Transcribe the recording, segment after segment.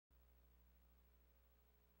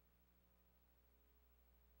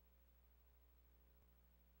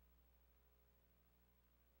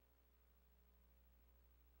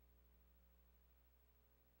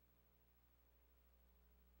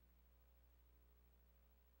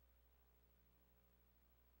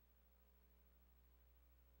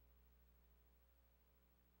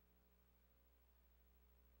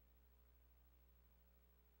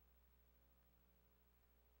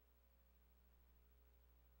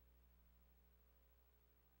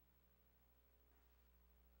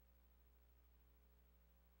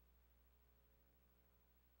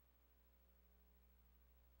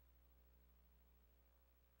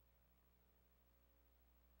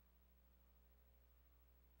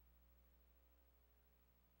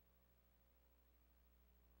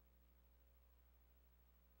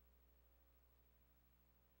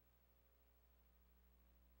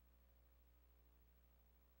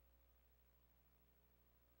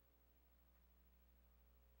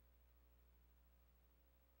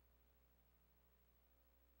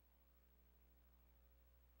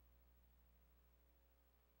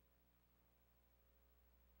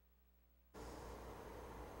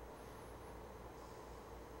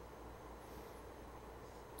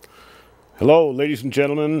Hello, ladies and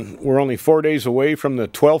gentlemen. We're only 4 days away from the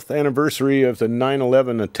 12th anniversary of the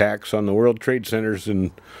 9/11 attacks on the World Trade Centers in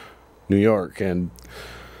New York. And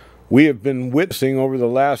we have been witnessing over the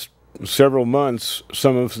last several months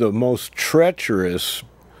some of the most treacherous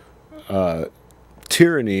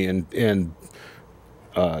tyranny and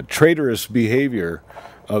traitorous behavior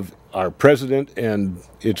of our president and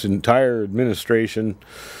its entire administration,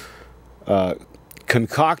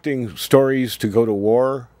 concocting stories to go to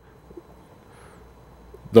war.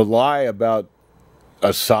 The lie about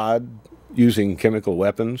Assad using chemical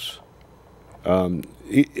weapons.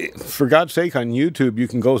 For God's sake, on YouTube, you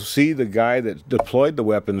can go see the guy that deployed the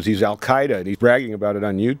weapons. He's Al-Qaeda, and he's bragging about it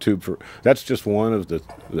on YouTube. That's just one of the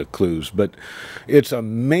clues. But it's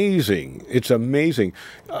amazing. It's amazing.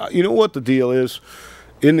 You know what the deal is?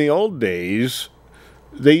 In the old days,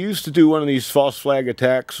 they used to do one of these false flag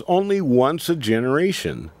attacks only once a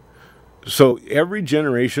generation. So every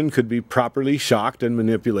generation could be properly shocked and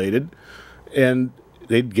manipulated, and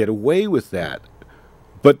they'd get away with that.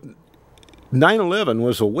 But 9/11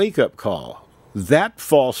 was a wake-up call. That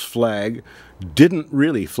false flag didn't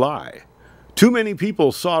really fly. Too many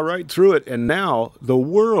people saw right through it, and now the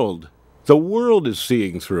world is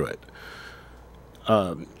seeing through it.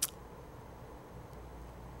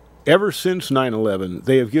 Ever since 9/11,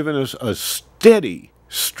 they have given us a steady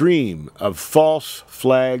stream of false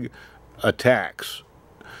flag attacks.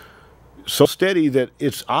 So steady that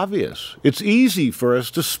it's obvious. It's easy for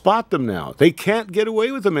us to spot them now. They can't get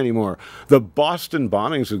away with them anymore. The Boston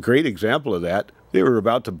bombing is a great example of that. They were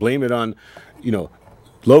about to blame it on,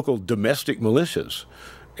 local domestic militias.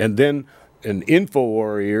 And then an info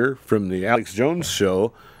warrior from the Alex Jones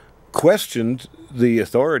show questioned the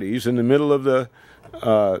authorities in the middle of the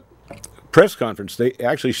press conference. They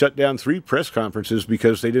actually shut down 3 press conferences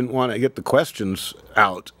because they didn't want to get the questions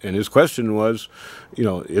out. And his question was,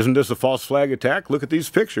 isn't this a false flag attack? Look at these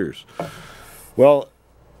pictures. Well,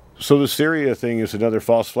 so the Syria thing is another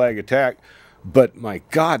false flag attack. But my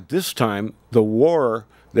God, this time the war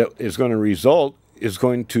that is going to result is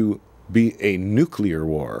going to be a nuclear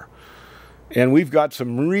war. And we've got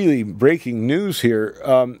some really breaking news here.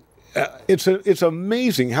 It's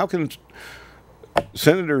amazing. How can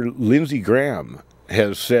Senator Lindsay Graham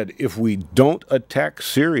has said if we don't attack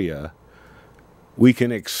Syria, we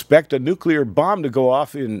can expect a nuclear bomb to go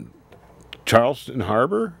off in Charleston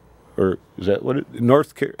Harbor, or is that what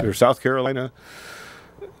it, South Carolina?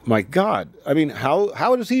 My God, I mean,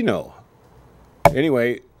 how does he know?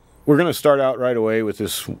 Anyway, we're going to start out right away with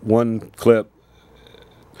this one clip,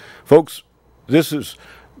 folks. This is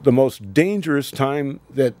the most dangerous time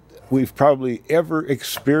that we've probably ever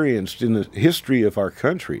experienced in the history of our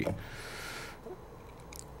country.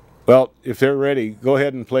 Well, if they're ready, go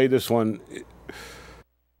ahead and play this one.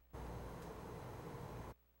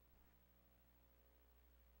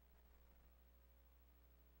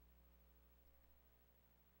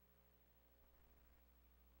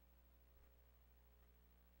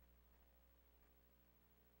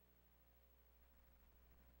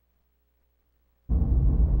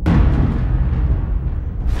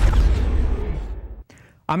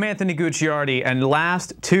 I'm Anthony Gucciardi, and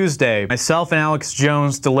last Tuesday, myself and Alex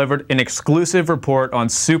Jones delivered an exclusive report on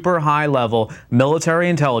super high-level military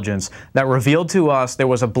intelligence that revealed to us there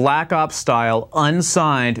was a Black Ops-style,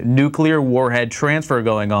 unsigned nuclear warhead transfer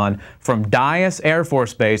going on from S.C.A.D.s Air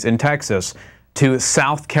Force Base in Texas to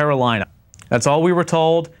South Carolina. That's all we were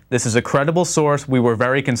told. This is a credible source. We were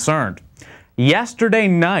very concerned. Yesterday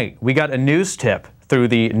night, we got a news tip through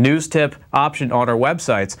the news tip option on our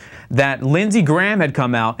websites that Lindsey Graham had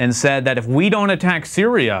come out and said that if we don't attack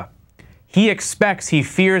Syria, he expects, he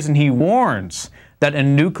fears, and he warns that a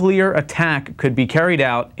nuclear attack could be carried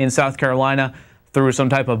out in South Carolina through some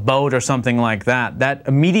type of boat or something like that. That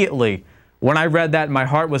immediately, when I read that, my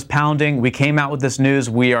heart was pounding. We came out with this news.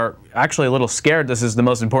 We are actually a little scared. This is the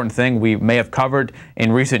most important thing we may have covered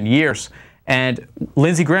in recent years. And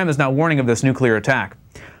Lindsey Graham is now warning of this nuclear attack.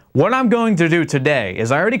 What I'm going to do today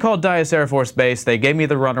is I already called S.C.A.D.s Air Force Base. They gave me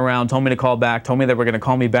the runaround, told me to call back, told me they were going to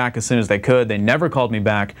call me back as soon as they could. They never called me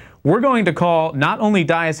back. We're going to call not only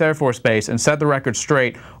S.C.A.D.s Air Force Base and set the record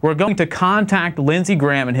straight, we're going to contact Lindsey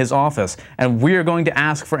Graham in his office, and we are going to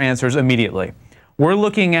ask for answers immediately. We're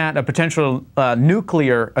looking at a potential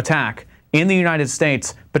nuclear attack in the United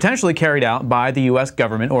States, potentially carried out by the U.S.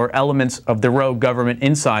 government or elements of the rogue government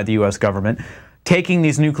inside the U.S. government, taking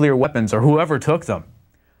these nuclear weapons, or whoever took them,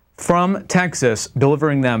 from Texas,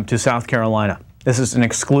 delivering them to South Carolina. This is an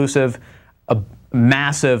exclusive, a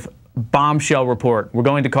massive bombshell report. We're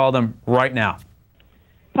going to call them right now.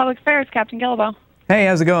 Public Affairs, Captain Galloway. Hey,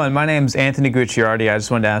 how's it going? My name's Anthony Gucciardi. I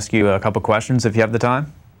just wanted to ask you a couple questions if you have the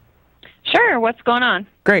time. Sure. Sure. What's going on?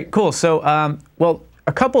 Great, cool. So, well,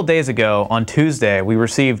 a couple days ago on Tuesday, we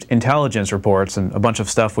received intelligence reports and a bunch of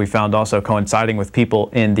stuff we found also coinciding with people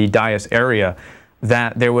in the S.C.A.D.s area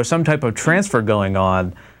that there was some type of transfer going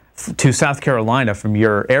on to South Carolina from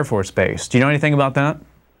your Air Force base. Do you know anything about that?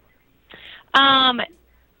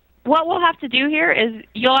 What we'll have to do here is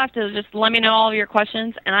you'll have to just let me know all of your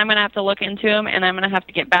questions, and I'm going to have to look into them, and I'm going to have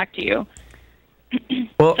to get back to you.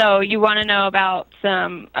 Well, so you want to know about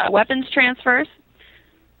some weapons transfers?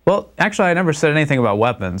 Well, actually, I never said anything about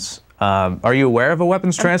weapons. Are you aware of a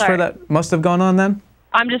weapons transfer that must have gone on then?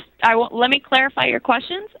 Let me clarify your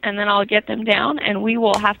questions, and then I'll get them down, and we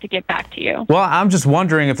will have to get back to you. Well, I'm just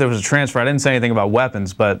wondering if there was a transfer. I didn't say anything about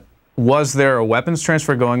weapons, but was there a weapons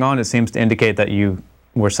transfer going on? It seems to indicate that you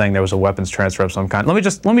were saying there was a weapons transfer of some kind. Let me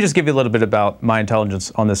just give you a little bit about my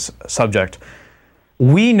intelligence on this subject.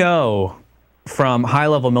 We know from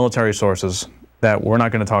high-level military sources that we're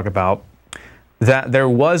not going to talk about that there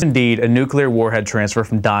was indeed a nuclear warhead transfer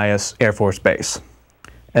from S.C.A.D.s Air Force Base.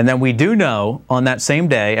 And then we do know on that same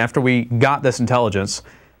day, after we got this intelligence,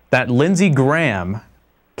 that Lindsay Graham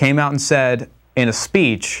came out and said in a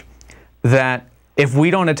speech that if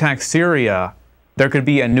we don't attack Syria, there could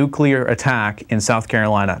be a nuclear attack in South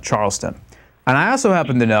Carolina, Charleston. And I also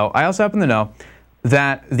happen to know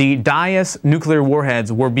that the S.C.A.D.s nuclear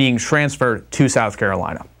warheads were being transferred to South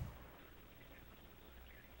Carolina.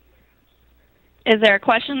 Is there a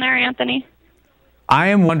question there, Anthony? I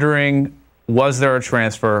am wondering, was there a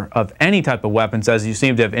transfer of any type of weapons, as you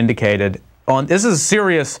seem to have indicated? This is a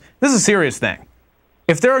serious thing.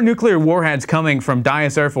 If there are nuclear warheads coming from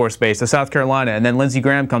S.C.A.D.s Air Force Base to South Carolina, and then Lindsey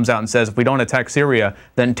Graham comes out and says, if we don't attack Syria,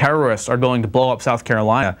 then terrorists are going to blow up South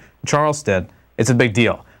Carolina, Charleston, it's a big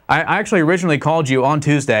deal. I actually originally called you on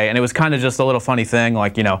Tuesday, and it was kind of just a little funny thing,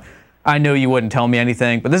 like, you know, I knew you wouldn't tell me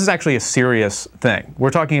anything, but this is actually a serious thing. We're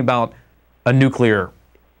talking about a nuclear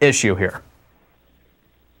issue here.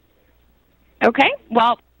 Okay.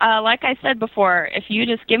 Well, like I said before, if you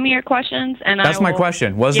just give me your questions, and that's my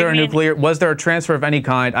question. Was there a transfer of any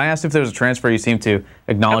kind? I asked if there was a transfer. You seem to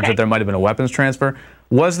acknowledge that there might have been a weapons transfer.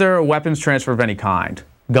 Was there a weapons transfer of any kind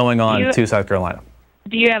going on to South Carolina?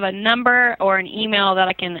 Do you have a number or an email that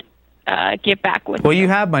I can get back with you? Well, you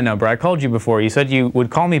have my number. I called you before. You said you would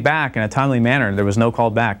call me back in a timely manner, and there was no call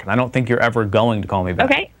back. And I don't think you're ever going to call me back.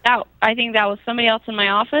 Okay. I think that was somebody else in my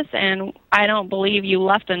office, and I don't believe you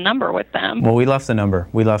left a number with them. Well, we left the number.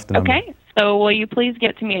 Okay. So will you please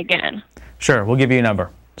get to me again? Sure. We'll give you a number.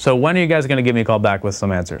 So when are you guys going to give me a call back with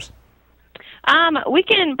some answers? We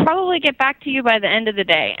can probably get back to you by the end of the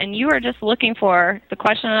day. And you are just looking for the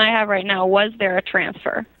question that I have right now. Was there a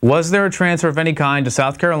transfer? Was there a transfer of any kind to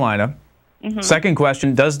South Carolina? Mm-hmm. Second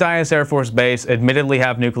question, does S.C.A.D.s Air Force Base admittedly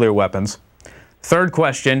have nuclear weapons? Third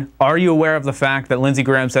question, are you aware of the fact that Lindsey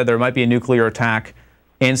Graham said there might be a nuclear attack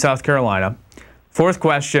in South Carolina? Fourth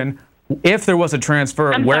question, if there was a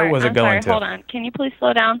transfer, where was it going to? Hold on. Can you please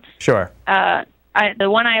slow down? Sure. The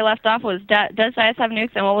one I left off was, does S.C.A.D.s have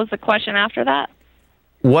nukes? And what was the question after that?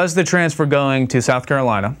 Was the transfer going to South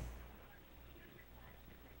Carolina?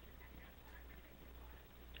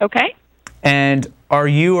 Okay. And are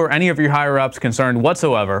you or any of your higher-ups concerned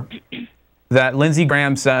whatsoever that Lindsey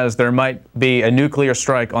Graham says there might be a nuclear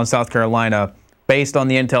strike on South Carolina based on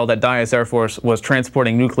the intel that S.C.A.D.s Air Force was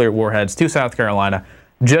transporting nuclear warheads to South Carolina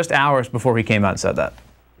just hours before he came out and said that?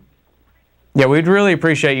 Yeah, we'd really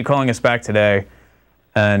appreciate you calling us back today.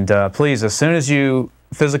 And please, as soon as you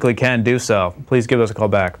physically can do so, please give us a call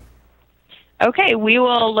back. Okay, we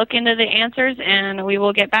will look into the answers, and we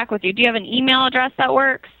will get back with you. Do you have an email address that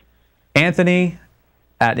works?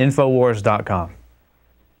 Anthony@infowars.com.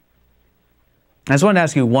 I just wanted to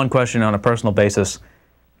ask you one question on a personal basis.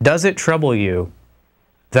 Does it trouble you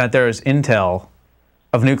that there is intel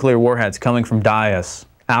of nuclear warheads coming from S.C.A.D.s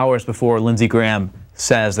hours before Lindsey Graham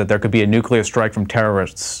says that there could be a nuclear strike from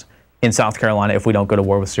terrorists in South Carolina if we don't go to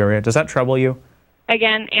war with Syria? Does that trouble you?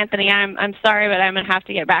 Again, Anthony, I'm sorry, but I'm going to have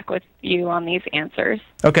to get back with you on these answers.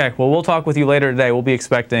 Okay, well, we'll talk with you later today. We'll be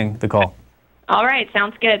expecting the call. All right,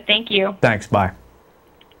 sounds good. Thank you. Thanks, bye.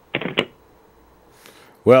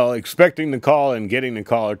 Well, expecting the call and getting the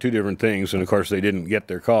call are two different things, and of course they didn't get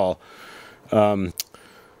their call.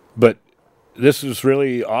 But this is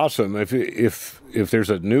really awesome. If there's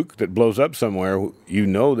a nuke that blows up somewhere, you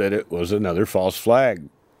know that it was another false flag.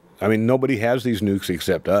 I mean, nobody has these nukes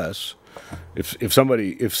except us. If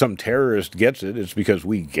some terrorist gets it, it's because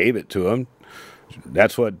we gave it to them.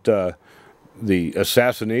 That's what the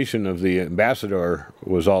assassination of the ambassador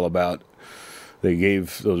was all about. They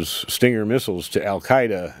gave those Stinger missiles to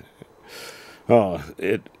Al-Qaeda. Oh,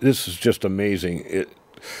 this is just amazing.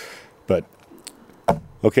 But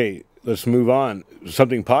okay, let's move on.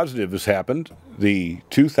 Something positive has happened. The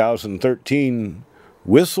 2013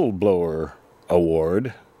 Whistleblower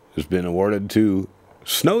Award has been awarded to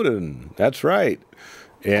Snowden. That's right.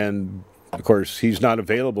 And, of course, he's not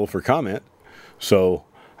available for comment. So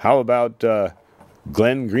how about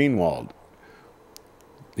Glen Greenwald?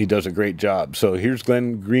 He does a great job. So here's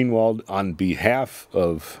Glen Greenwald on behalf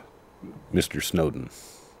of Mr. Snowden.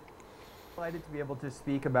 Delighted to be able to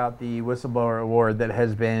speak about the Whistleblower Award that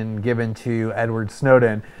has been given to Edward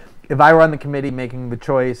Snowden. If I were on the committee making the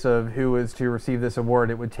choice of who was to receive this award,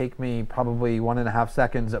 it would take me probably 1.5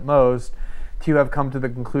 seconds at most to have come to the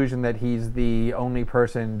conclusion that he's the only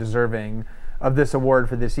person deserving of this award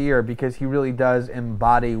for this year, because he really does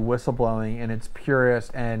embody whistleblowing in its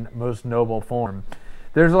purest and most noble form.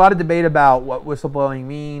 There's a lot of debate about what whistleblowing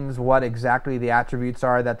means, what exactly the attributes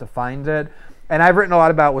are that defines it. And I've written a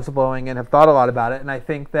lot about whistleblowing and have thought a lot about it. And I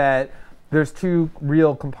think that there's two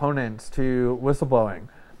real components to whistleblowing.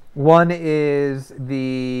 One is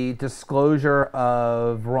the disclosure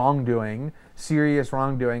of wrongdoing, serious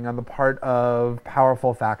wrongdoing on the part of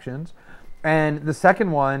powerful factions. And the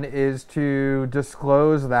second one is to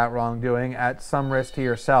disclose that wrongdoing at some risk to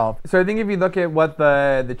yourself. So I think if you look at what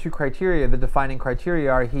the two criteria, the defining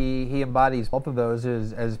criteria are, he embodies both of those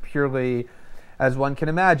as purely as one can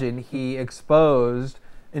imagine. He exposed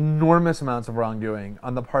enormous amounts of wrongdoing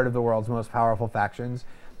on the part of the world's most powerful factions.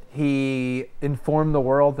 He informed the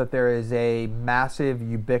world that there is a massive,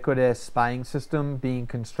 ubiquitous spying system being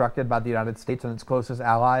constructed by the United States and its closest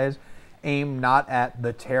allies, aimed not at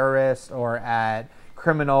the terrorists or at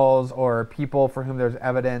criminals or people for whom there's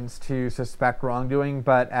evidence to suspect wrongdoing,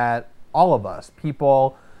 but at all of us,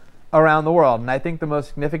 people around the world. And I think the most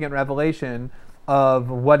significant revelation of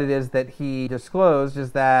what it is that he disclosed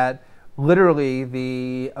is that literally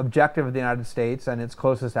the objective of the United States and its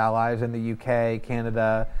closest allies in the UK,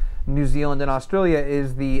 Canada, New Zealand, and Australia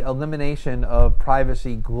is the elimination of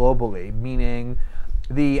privacy globally, meaning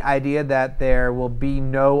the idea that there will be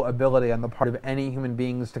no ability on the part of any human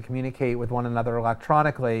beings to communicate with one another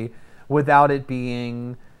electronically without it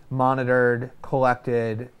being monitored,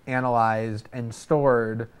 collected, analyzed, and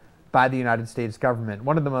stored by the United States government.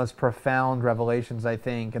 One of the most profound revelations, I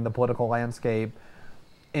think, in the political landscape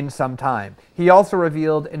in some time. He also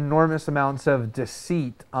revealed enormous amounts of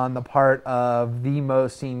deceit on the part of the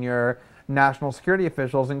most senior national security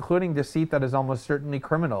officials, including deceit that is almost certainly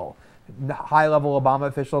criminal. High-level Obama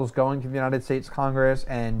officials going to the United States Congress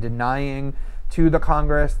and denying to the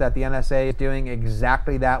Congress that the NSA is doing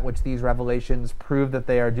exactly that which these revelations prove that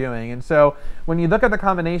they are doing. And so when you look at the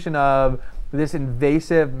combination of this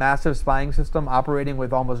invasive, massive spying system operating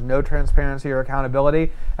with almost no transparency or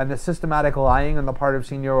accountability, and the systematic lying on the part of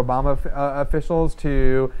senior Obama officials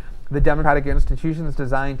to the democratic institutions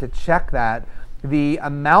designed to check that, the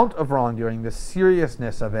amount of wrongdoing, the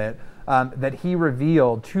seriousness of it, that he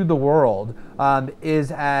revealed to the world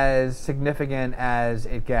is as significant as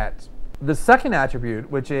it gets. The second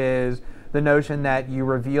attribute, which is the notion that you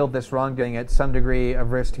revealed this wrongdoing at some degree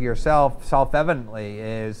of risk to yourself, self-evidently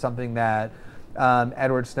is something that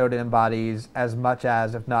Edward Snowden embodies as much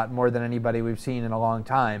as, if not more than anybody we've seen in a long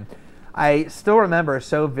time. I still remember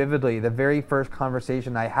so vividly the very first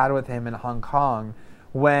conversation I had with him in Hong Kong,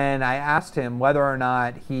 when I asked him whether or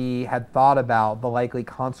not he had thought about the likely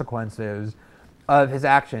consequences of his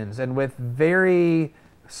actions. And with very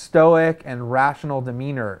stoic and rational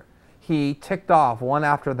demeanor, he ticked off one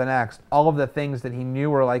after the next all of the things that he knew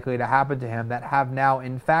were likely to happen to him that have now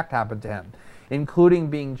in fact happened to him, including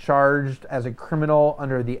being charged as a criminal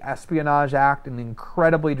under the Espionage Act, an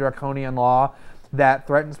incredibly draconian law that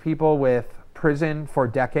threatens people with prison for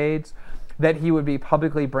decades, that he would be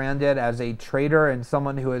publicly branded as a traitor and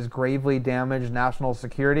someone who has gravely damaged national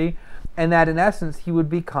security, and that in essence he would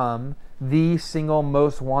become the single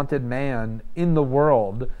most wanted man in the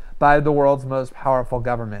world by the world's most powerful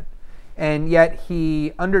government. And yet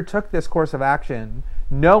he undertook this course of action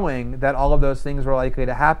knowing that all of those things were likely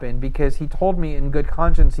to happen, because he told me in good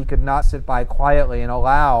conscience he could not sit by quietly and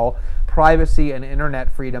allow privacy and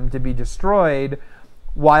internet freedom to be destroyed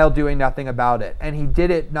while doing nothing about it. And he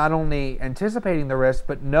did it not only anticipating the risk,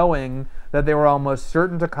 but knowing that they were almost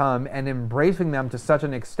certain to come and embracing them to such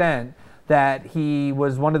an extent that he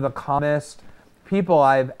was one of the calmest people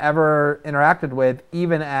I've ever interacted with,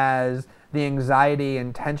 even as the anxiety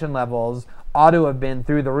and tension levels ought to have been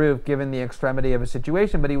through the roof given the extremity of a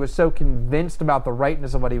situation. But he was so convinced about the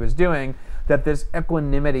rightness of what he was doing that this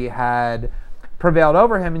equanimity had prevailed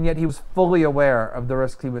over him, and yet he was fully aware of the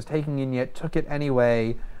risks he was taking, and yet took it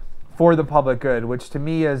anyway for the public good, which to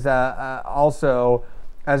me is also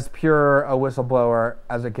as pure a whistleblower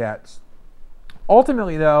as it gets.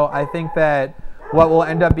 Ultimately, though, I think that what will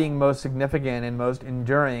end up being most significant and most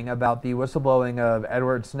enduring about the whistleblowing of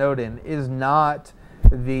Edward Snowden is not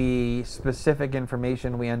the specific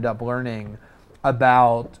information we end up learning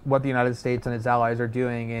about what the United States and its allies are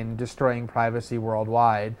doing in destroying privacy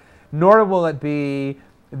worldwide, nor will it be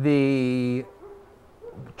the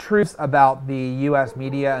truths about the U.S.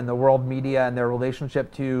 media and the world media and their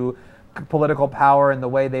relationship to political power and the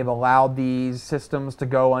way they've allowed these systems to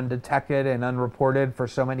go undetected and unreported for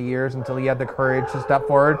so many years until he had the courage to step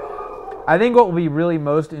forward. I think what will be really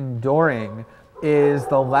most enduring is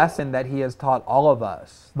the lesson that he has taught all of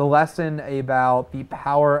us, the lesson about the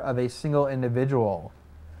power of a single individual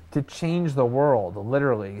to change the world,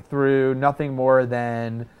 literally, through nothing more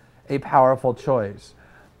than a powerful choice.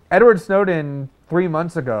 Edward Snowden, 3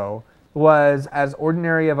 months ago, was as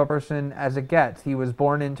ordinary of a person as it gets. He was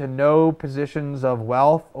born into no positions of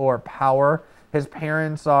wealth or power. His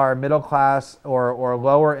parents are middle class or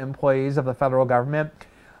lower employees of the federal government.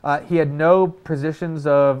 He had no positions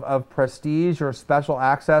of prestige or special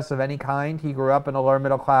access of any kind. He grew up in a lower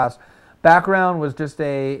middle class background, was just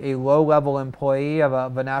a low-level employee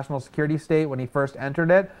of a national security state when he first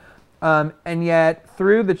entered it. And yet,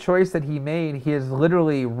 through the choice that he made, he has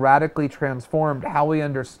literally radically transformed how we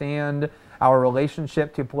understand our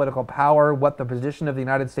relationship to political power, what the position of the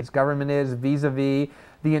United States government is vis-a-vis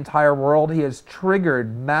the entire world. He has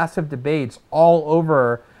triggered massive debates all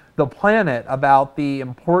over the planet about the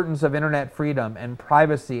importance of internet freedom and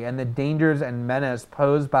privacy and the dangers and menace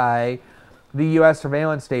posed by the U.S.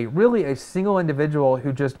 surveillance state. Really a single individual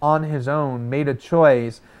who just on his own made a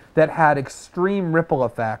choice that had extreme ripple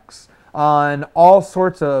effects on all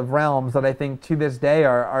sorts of realms that I think to this day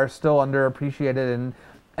are still underappreciated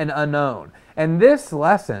and unknown. And this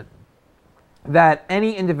lesson, that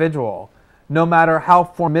any individual, no matter how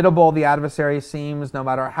formidable the adversary seems, no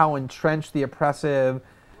matter how entrenched the oppressive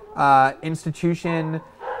institution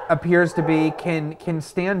appears to be, can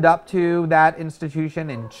stand up to that institution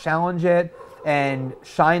and challenge it and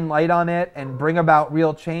shine light on it and bring about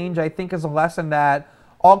real change, I think is a lesson that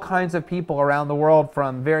all kinds of people around the world,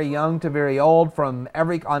 from very young to very old, on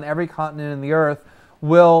every continent in the earth,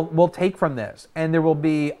 will take from this. And there will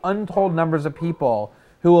be untold numbers of people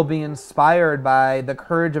who will be inspired by the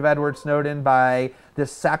courage of Edward Snowden, by the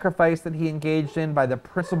sacrifice that he engaged in, by the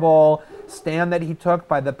principle stand that he took,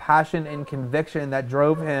 by the passion and conviction that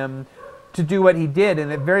drove him to do what he did.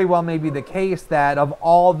 And it very well may be the case that of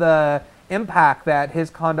all the impact that his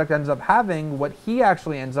conduct ends up having, what he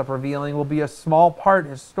actually ends up revealing will be a small part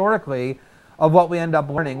historically of what we end up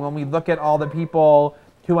learning when we look at all the people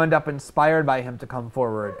who end up inspired by him to come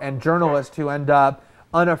forward, and journalists who end up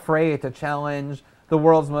unafraid to challenge the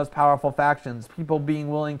world's most powerful factions, people being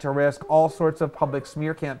willing to risk all sorts of public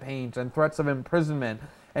smear campaigns and threats of imprisonment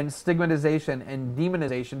and stigmatization and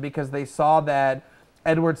demonization because they saw that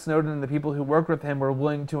Edward Snowden and the people who worked with him were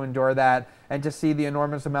willing to endure that, and to see the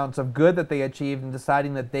enormous amounts of good that they achieved and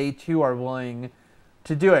deciding that they too are willing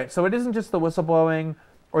to do it. So it isn't just the whistleblowing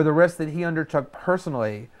or the risk that he undertook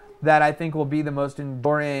personally that I think will be the most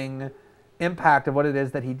enduring impact of what it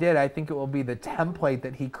is that he did. I think it will be the template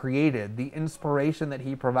that he created, the inspiration that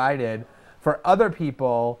he provided for other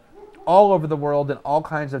people all over the world in all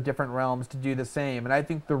kinds of different realms to do the same. And I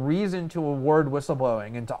think the reason to award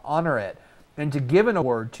whistleblowing and to honor it and to give an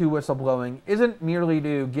award to whistleblowing isn't merely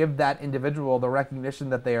to give that individual the recognition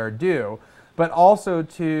that they are due, but also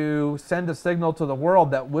to send a signal to the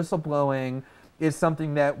world that whistleblowing is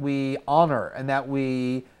something that we honor and that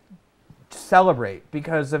we celebrate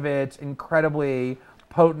because of its incredibly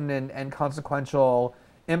potent and consequential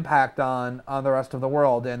impact on the rest of the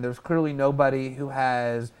world. And there's clearly nobody who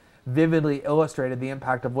has vividly illustrated the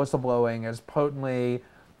impact of whistleblowing as potently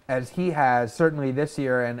as he has, certainly this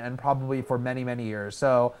year and probably for many, many years.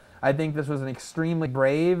 So I think this was an extremely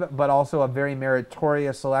brave, but also a very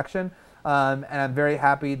meritorious selection. And I'm very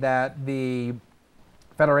happy that the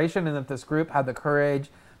Federation and that this group had the courage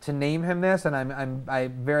to name him this. And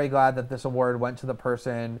I'm very glad that this award went to the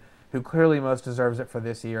person who clearly most deserves it for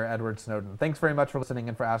this year, Edward Snowden. Thanks very much for listening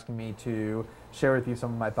and for asking me to share with you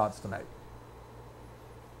some of my thoughts tonight.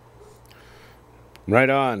 Right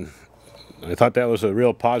on. I thought that was a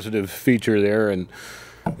real positive feature there, and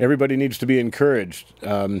everybody needs to be encouraged.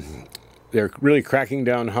 They're really cracking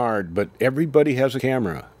down hard, but everybody has a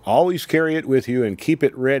camera. Always carry it with you and keep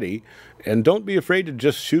it ready, and don't be afraid to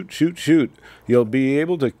just shoot, shoot, shoot. You'll be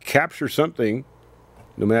able to capture something,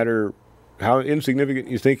 no matter how insignificant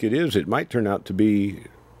you think it is. It might turn out to be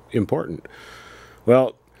important.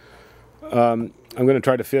 Well, I'm going to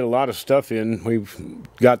try to fit a lot of stuff in. We've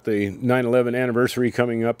got the 9/11 anniversary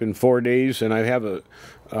coming up in 4 days, and I have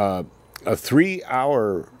a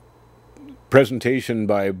 3-hour presentation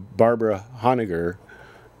by Barbara Honegger.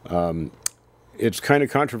 It's kind of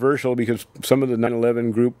controversial because some of the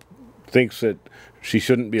 9/11 group thinks that she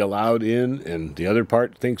shouldn't be allowed in, and the other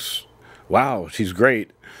part thinks, wow, she's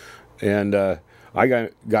great. And I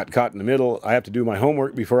got caught in the middle. I have to do my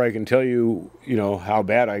homework before I can tell you, how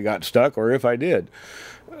bad I got stuck or if I did.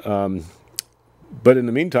 But in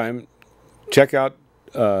the meantime, check out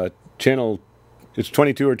channel, it's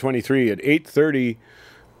 22 or 23 at 8:30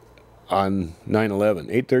 on 9/11,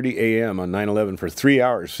 8:30 a.m. on 9/11 for 3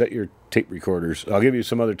 hours. Set your tape recorders. I'll give you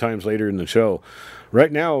some other times later in the show.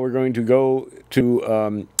 Right now, we're going to go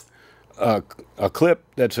to a clip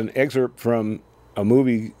that's an excerpt from a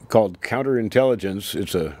movie called Counterintelligence.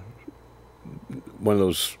 It's one of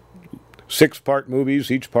those 6-part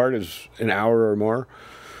movies. Each part is an hour or more.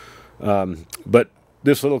 But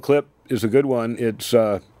this little clip is a good one. It's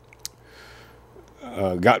got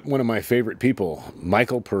one of my favorite people,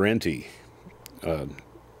 Michael Parenti.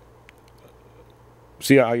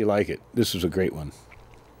 See how you like it. This is a great one.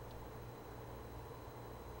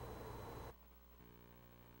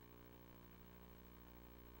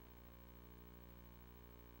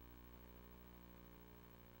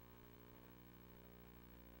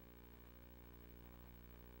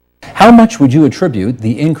 How much would you attribute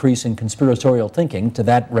the increase in conspiratorial thinking to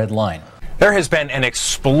that red line? There has been an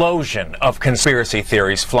explosion of conspiracy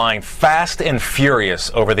theories flying fast and furious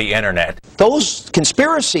over the internet. Those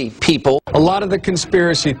conspiracy people... A lot of the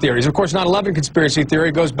conspiracy theories, of course 9/11 conspiracy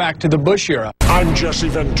theory goes back to the Bush era. I'm Jesse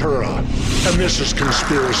Ventura, and this is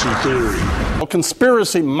Conspiracy Theory. Well,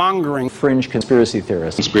 conspiracy mongering. Fringe conspiracy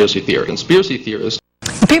theorists. Conspiracy theorists.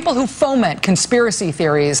 People who foment conspiracy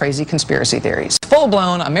theories, crazy conspiracy theories,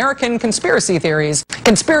 full-blown American conspiracy theories.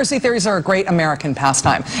 Conspiracy theories are a great American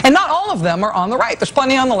pastime. And not all of them are on the right. There's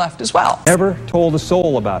plenty on the left as well. Never told a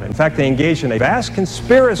soul about it. In fact, they engage in a vast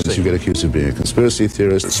conspiracy. You get accused of being a conspiracy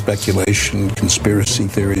theorist. Speculation, conspiracy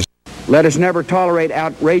theories. Let us never tolerate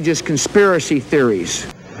outrageous conspiracy theories.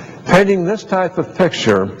 Painting this type of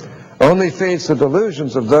picture only feeds the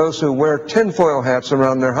delusions of those who wear tinfoil hats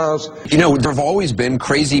around their house. You know, there have always been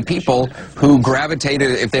crazy people who gravitated,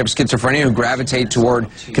 if they have schizophrenia, who gravitate toward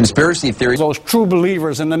conspiracy theories. Those true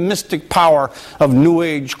believers in the mystic power of New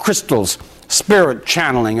Age crystals, spirit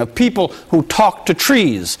channeling, of people who talk to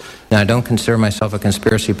trees. Now, I don't consider myself a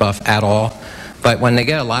conspiracy buff at all, but when they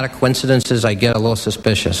get a lot of coincidences, I get a little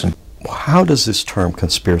suspicious. How does this term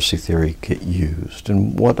conspiracy theory get used,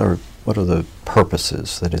 and what are the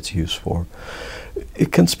purposes that it's used for?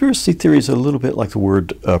 Conspiracy theory is a little bit like the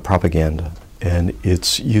word propaganda, and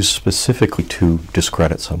it's used specifically to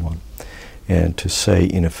discredit someone and to say,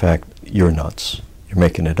 in effect, you're nuts, you're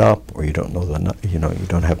making it up, or you don't know you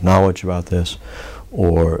don't have knowledge about this,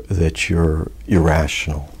 or that you're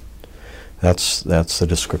irrational. That's the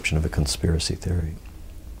description of a conspiracy theory.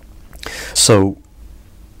 So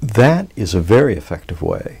that is a very effective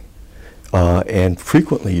way, and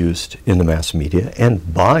frequently used in the mass media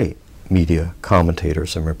and by media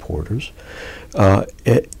commentators and reporters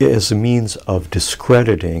as a means of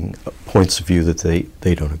discrediting points of view that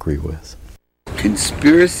they don't agree with.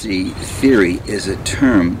 Conspiracy theory is a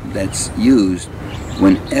term that's used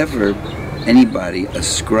whenever anybody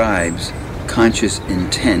ascribes conscious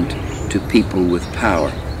intent to people with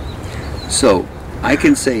power. So I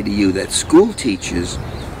can say to you that school teachers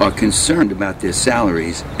are concerned about their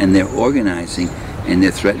salaries, and they're organizing, and they're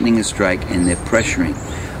threatening a strike, and they're pressuring.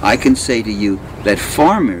 I can say to you that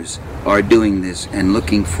farmers are doing this and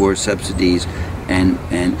looking for subsidies and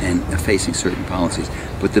facing certain policies.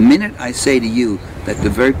 But the minute I say to you that the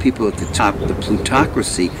very people at the top, the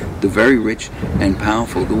plutocracy, the very rich and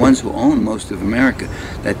powerful, the ones who own most of America,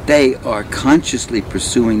 that they are consciously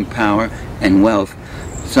pursuing power and wealth,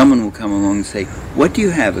 someone will come along and say, what do you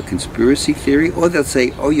have, a conspiracy theory? Or they'll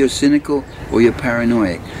say, oh, you're cynical or you're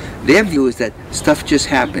paranoid. Their view is that stuff just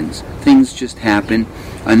happens. Things just happen,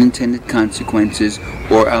 unintended consequences,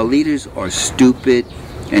 or our leaders are stupid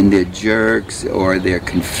and they're jerks, or they're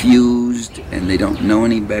confused and they don't know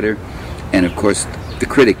any better. And of course, the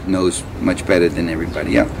critic knows much better than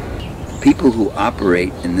everybody else. People who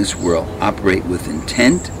operate in this world operate with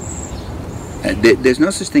intent. There's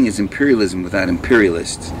no such thing as imperialism without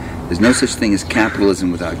imperialists. There's no such thing as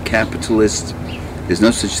capitalism without capitalists. There's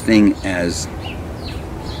no such thing as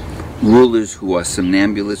rulers who are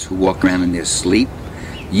somnambulists who walk around in their sleep.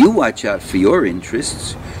 You watch out for your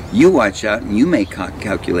interests. You watch out and you make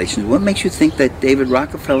calculations. What makes you think that David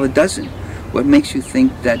Rockefeller doesn't? What makes you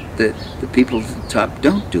think that the people at the top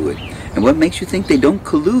don't do it? And what makes you think they don't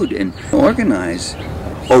collude and organize?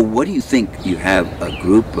 Or what do you think? You have a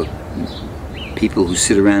group of people who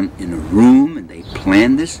sit around in a room and they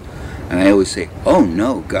plan this? And I always say, oh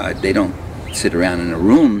no, God, they don't sit around in a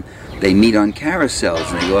room. They meet on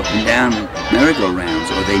carousels and they go up and down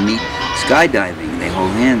merry-go-rounds, or they meet skydiving and they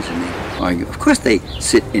hold hands and they argue. Of course they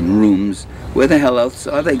sit in rooms. Where the hell else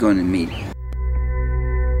are they going to meet?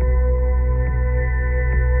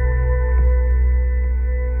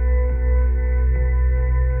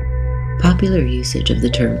 Popular usage of the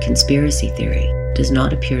term conspiracy theory does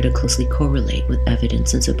not appear to closely correlate with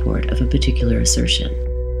evidence in support of a particular assertion.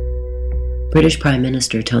 British Prime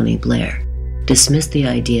Minister Tony Blair dismissed the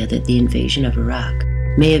idea that the invasion of Iraq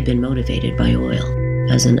may have been motivated by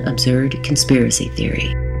oil as an absurd conspiracy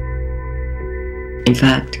theory. In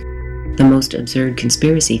fact, the most absurd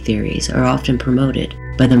conspiracy theories are often promoted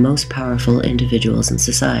by the most powerful individuals in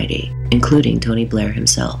society, including Tony Blair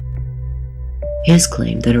himself. His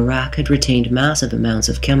claim that Iraq had retained massive amounts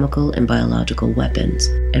of chemical and biological weapons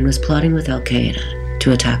and was plotting with Al-Qaeda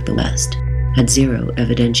to attack the West had zero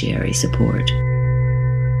evidentiary support.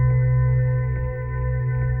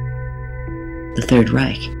 The Third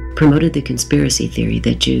Reich promoted the conspiracy theory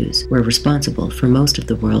that Jews were responsible for most of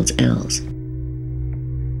the world's ills.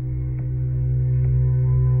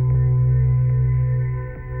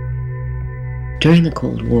 During the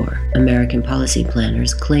Cold War, American policy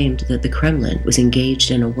planners claimed that the Kremlin was engaged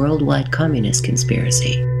in a worldwide communist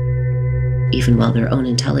conspiracy, even while their own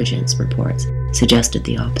intelligence reports suggested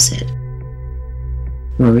the opposite.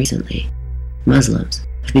 More recently, Muslims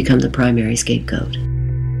have become the primary scapegoat.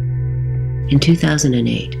 In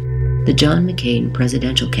 2008, the John McCain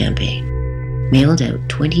presidential campaign mailed out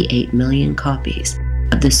 28 million copies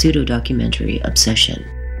of the pseudo-documentary Obsession,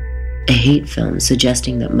 a hate film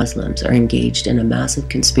suggesting that Muslims are engaged in a massive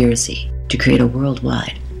conspiracy to create a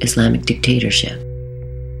worldwide Islamic dictatorship.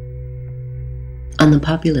 On the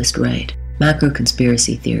populist right,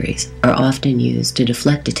 macro-conspiracy theories are often used to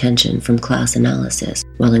deflect attention from class analysis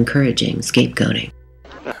while encouraging scapegoating.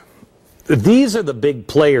 These are the big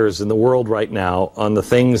players in the world right now on the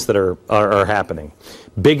things that are happening.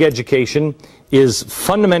 Big education is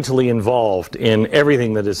fundamentally involved in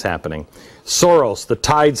everything that is happening. Soros, the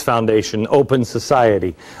Tides Foundation, Open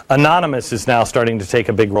Society. Anonymous is now starting to take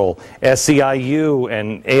a big role. SCIU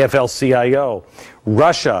and AFL-CIO.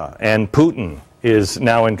 Russia and Putin is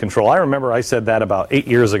now in control. I remember I said that about 8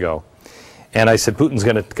 years ago. And I said, Putin's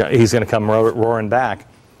going to come roaring back.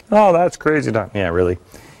 Oh, that's crazy. Yeah, really.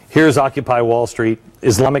 Here's Occupy Wall Street,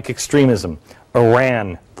 Islamic extremism,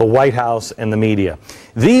 Iran, the White House, and the media.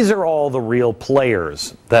 These are all the real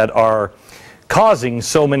players that are causing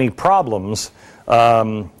so many problems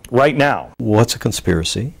right now. What's a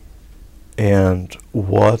conspiracy? And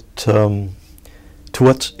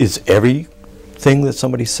is everything that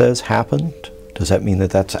somebody says happened? Does that mean that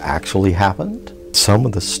that's actually happened? Some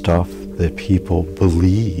of the stuff that people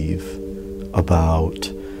believe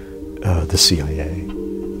about the CIA,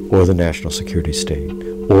 or the national security state,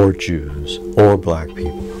 or Jews, or black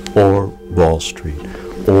people, or Wall Street,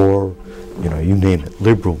 or, you name it,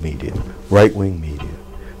 liberal media, right-wing media.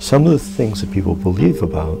 Some of the things that people believe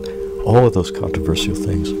about, all of those controversial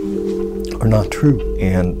things, are not true.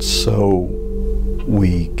 And so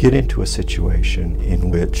we get into a situation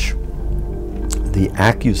in which the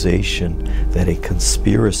accusation that a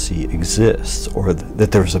conspiracy exists, or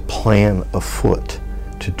that there's a plan afoot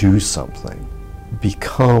to do something,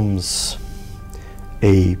 becomes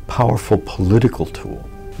a powerful political tool.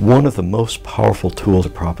 One of the most powerful tools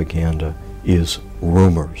of propaganda is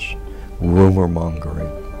rumors, rumor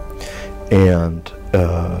mongering. And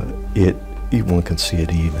one can see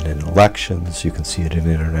it even in elections, you can see it in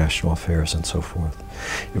international affairs and so forth.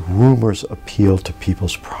 Rumors appeal to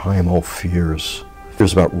people's primal fears.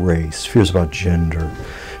 Fears about race, fears about gender,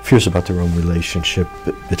 fears about their own relationship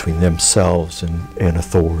between themselves and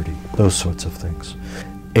authority, those sorts of things.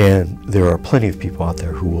 And there are plenty of people out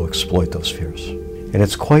there who will exploit those fears. And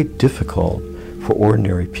it's quite difficult for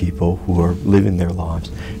ordinary people who are living their lives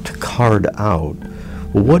to card out,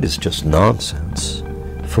 well, what is just nonsense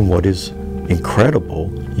from what is incredible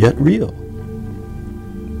yet real.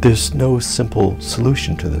 There's no simple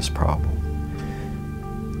solution to this problem.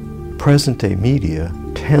 Present-day media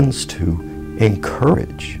tends to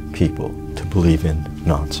encourage people to believe in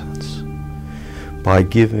nonsense by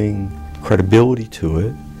giving credibility to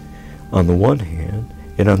it on the one hand,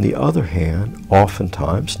 and on the other hand,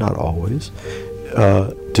 oftentimes, not always,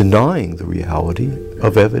 denying the reality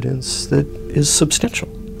of evidence that is substantial.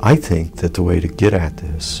 I think that the way to get at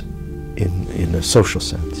this in a social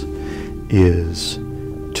sense is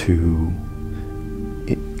to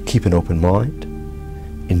keep an open mind,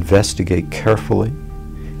 investigate carefully,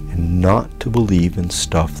 and not to believe in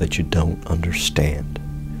stuff that you don't understand.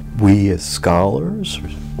 We as scholars,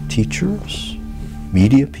 teachers,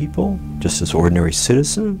 media people, just as ordinary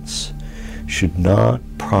citizens, should not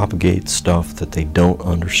propagate stuff that they don't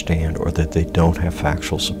understand or that they don't have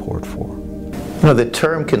factual support for. You know, the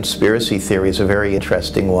term conspiracy theory is a very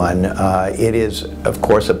interesting one. It is, of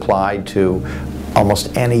course, applied to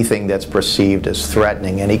almost anything that's perceived as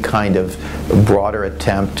threatening, any kind of broader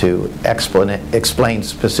attempt to explain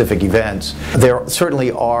specific events. There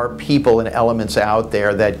certainly are people and elements out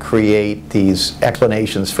there that create these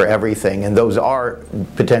explanations for everything, and those are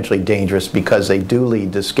potentially dangerous because they do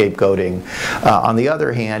lead to scapegoating. On the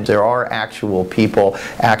other hand, there are actual people,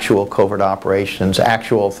 actual covert operations,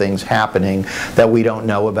 actual things happening that we don't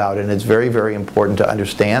know about, and it's very, very important to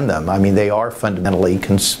understand them. I mean, they are fundamentally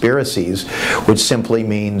conspiracies, which simply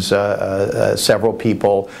means several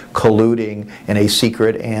people colluding in a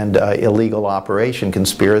secret and illegal operation.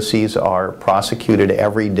 Conspiracies are prosecuted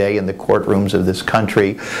every day in the courtrooms of this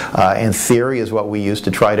country, and theory is what we use to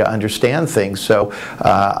try to understand things. So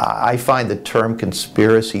I find the term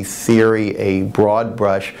conspiracy theory a broad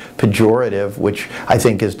brush pejorative, which I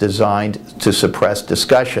think is designed to suppress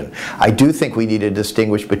discussion. I do think we need to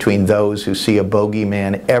distinguish between those who see a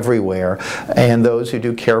bogeyman everywhere and those who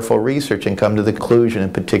do careful research and come to the conclusion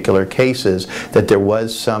in particular cases that there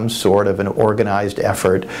was some sort of an organized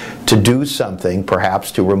effort to do something, perhaps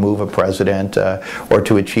to remove a president or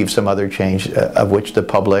to achieve some other change of which the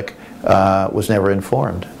public was never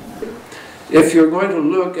informed. If you're going to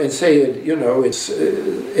look and say, you know,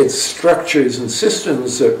 it's structures and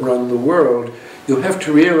systems that run the world, you have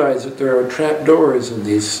to realize that there are trapdoors in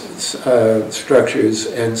these structures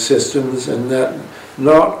and systems, and that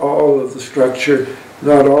not all of the structure,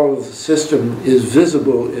 not all of the system is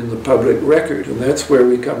visible in the public record. And that's where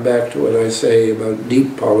we come back to what I say about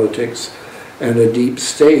deep politics and a deep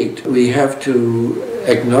state. We have to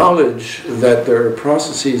acknowledge that there are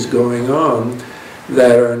processes going on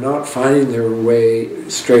that are not finding their way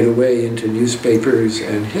straight away into newspapers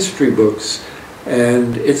and history books.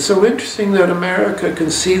 And it's so interesting that America can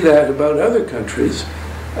see that about other countries,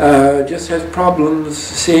 just has problems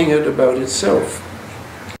seeing it about itself.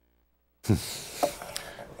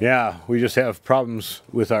 Yeah, we just have problems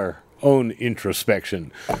with our own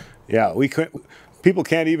introspection. Yeah, people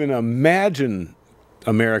can't even imagine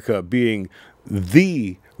America being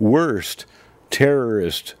the worst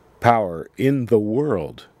terrorist power in the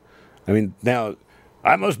world. I mean, now,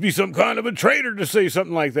 I must be some kind of a traitor to say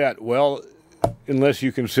something like that. Well, unless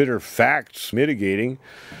you consider facts mitigating,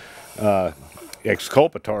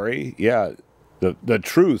 exculpatory, yeah, the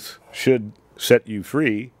truth should set you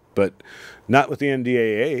free, but not with the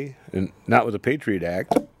NDAA and not with the Patriot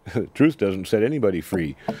Act. Truth doesn't set anybody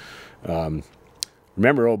free.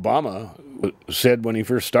 Remember, Obama said when he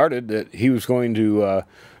first started that he was going to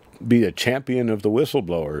be a champion of the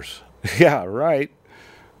whistleblowers. Yeah, right.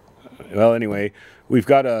 Well, anyway, we've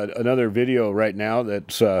got another video right now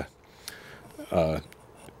that's one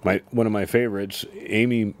of my favorites,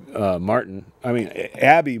 Abby Martin.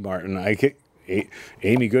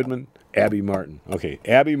 Amy Goodman. Abby Martin. Okay,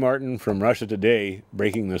 Abby Martin from Russia Today,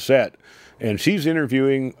 breaking the set. And she's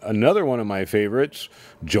interviewing another one of my favorites,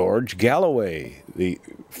 George Galloway, the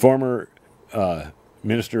former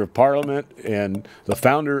Minister of Parliament and the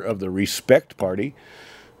founder of the Respect Party.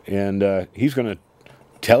 And he's going to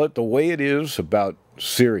tell it the way it is about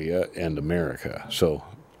Syria and America. So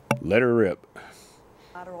let her rip.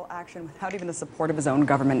 Lateral action without even the support of his own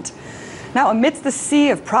government. Now, amidst the sea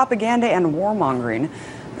of propaganda and warmongering,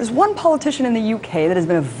 there's one politician in the UK that has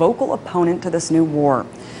been a vocal opponent to this new war.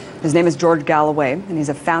 His name is George Galloway, and he's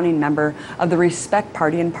a founding member of the Respect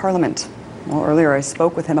Party in Parliament. Well, earlier I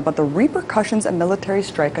spoke with him about the repercussions a military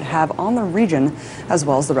strike could have on the region as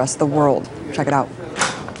well as the rest of the world. Check it out.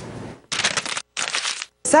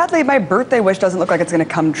 Sadly, my birthday wish doesn't look like it's going to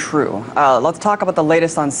come true. Let's talk about the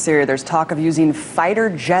latest on Syria. There's talk of using fighter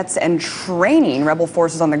jets and training rebel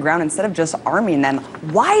forces on the ground instead of just arming them.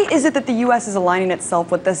 Why is it that the U.S. is aligning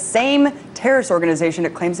itself with the same terrorist organization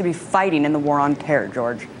it claims to be fighting in the war on terror,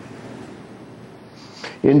 George?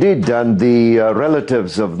 Indeed, and the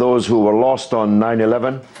relatives of those who were lost on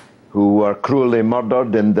 9/11, who were cruelly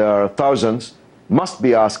murdered in their thousands, must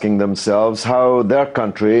be asking themselves how their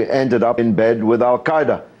country ended up in bed with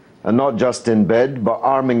Al-Qaeda, and not just in bed, but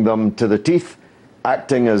arming them to the teeth,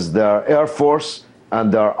 acting as their air force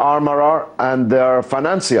and their armorer and their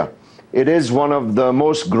financier. It is one of the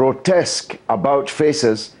most grotesque about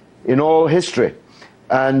faces in all history,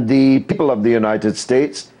 and the people of the United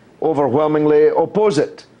States overwhelmingly oppose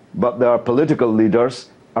it, but their political leaders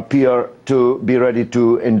appear to be ready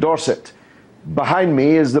to endorse it. Behind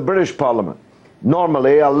me is the British Parliament,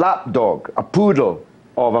 normally a lapdog, a poodle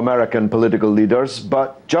of American political leaders,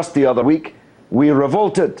 but just the other week we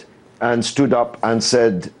revolted and stood up and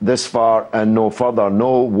said this far and no further,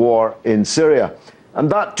 no war in Syria. And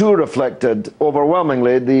that too reflected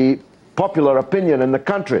overwhelmingly the popular opinion in the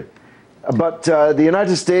country. But the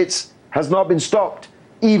United States has not been stopped,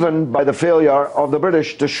 even by the failure of the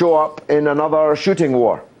British to show up in another shooting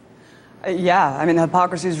war. Yeah, I mean, the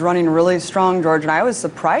hypocrisy is running really strong, George, and I was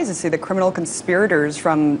surprised to see the criminal conspirators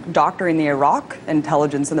from doctoring the Iraq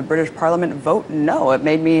intelligence in the British Parliament vote no. It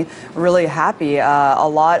made me really happy. A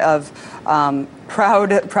lot of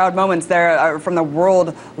proud moments there from the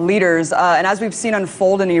world leaders. And as we've seen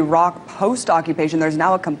unfold in Iraq post-occupation, there's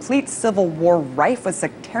now a complete civil war rife with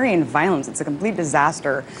sectarian violence. It's a complete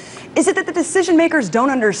disaster. Is it that the decision makers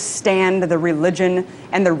don't understand the religion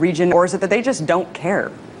and the region, or is it that they just don't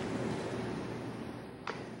care?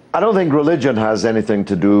 I don't think religion has anything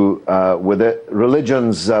to do with it.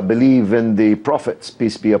 Religions believe in the prophets,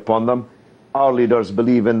 peace be upon them. Our leaders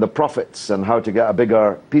believe in the prophets and how to get a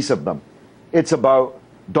bigger piece of them. It's about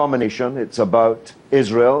domination. It's about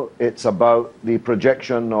Israel. It's about the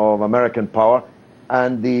projection of American power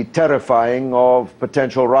and the terrifying of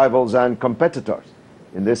potential rivals and competitors.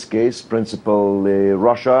 In this case, principally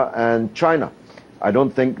Russia and China. I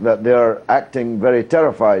don't think that they're acting very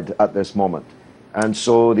terrified at this moment. And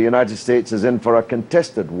so the United States is in for a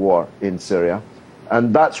contested war in Syria.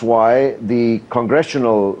 And that's why the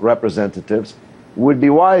congressional representatives would be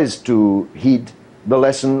wise to heed the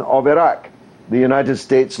lesson of Iraq. The United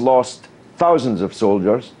States lost thousands of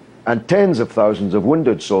soldiers and tens of thousands of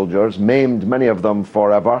wounded soldiers, maimed many of them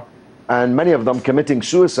forever, and many of them committing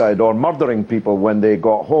suicide or murdering people when they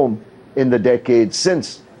got home in the decades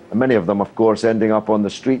since. And many of them, of course, ending up on the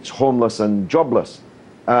streets, homeless and jobless.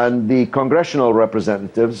 And the congressional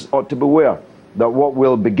representatives ought to beware that what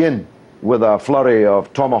will begin with a flurry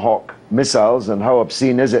of Tomahawk missiles, and how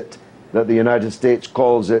obscene is it that the United States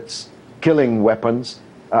calls its killing weapons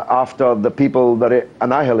after the people that it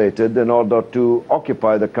annihilated in order to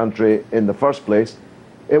occupy the country in the first place.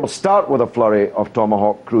 It will start with a flurry of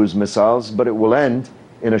Tomahawk cruise missiles, but it will end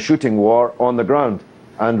in a shooting war on the ground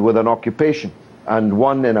and with an occupation, and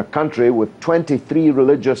one in a country with 23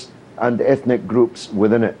 religious and ethnic groups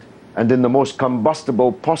within it, and in the most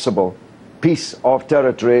combustible possible piece of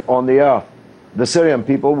territory on the earth. The Syrian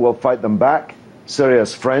people will fight them back,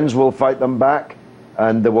 Syria's friends will fight them back,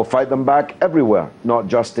 and they will fight them back everywhere, not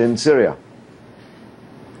just in Syria.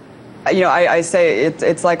 You know, I say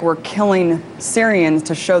it's like we're killing Syrians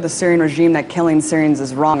to show the Syrian regime that killing Syrians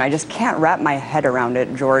is wrong. I just can't wrap my head around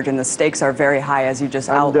it, George, and the stakes are very high, as you just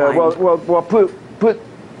outlined. Well,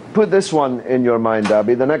 put this one in your mind,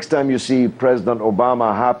 Abby. The next time you see President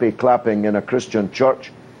Obama happy clapping in a Christian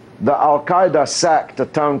church, the Al-Qaeda sacked a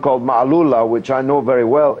town called Ma'alula, which I know very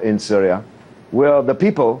well in Syria, where the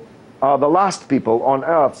people are the last people on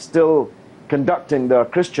earth still conducting their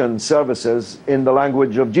Christian services in the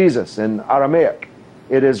language of Jesus, in Aramaic.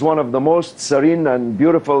 It is one of the most serene and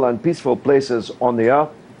beautiful and peaceful places on the earth,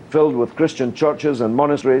 filled with Christian churches and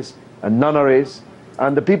monasteries and nunneries.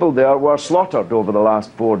 And the people there were slaughtered over the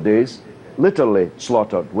last 4 days, literally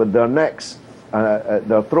slaughtered, with their necks,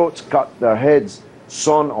 their throats cut, their heads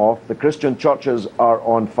sawn off. The Christian churches are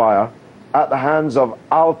on fire at the hands of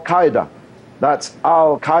Al-Qaeda. That's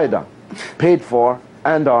Al-Qaeda, paid for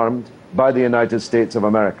and armed by the United States of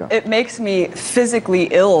America. It makes me physically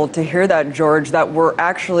ill to hear that, George, that we're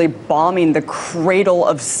actually bombing the cradle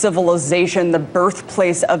of civilization, the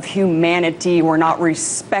birthplace of humanity. We're not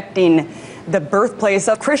respecting the birthplace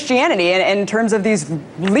of Christianity in terms of these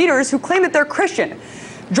leaders who claim that they're Christian.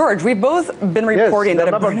 George, we've both been reporting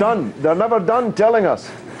they're never done telling us.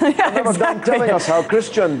 Yeah, they're never done telling us how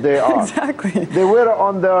Christian they are. Exactly. They wear it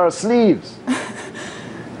on their sleeves.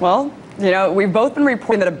 Well, you know, we've both been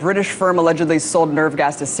reporting that a British firm allegedly sold nerve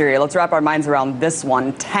gas to Syria. Let's wrap our minds around this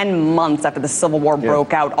one. 10 months after the civil war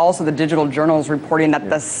broke out. Also, the Digital Journal is reporting that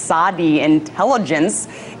the S.C.A.D. intelligence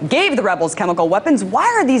gave the rebels chemical weapons. Why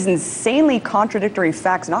are these insanely contradictory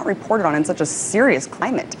facts not reported on in such a serious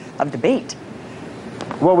climate of debate?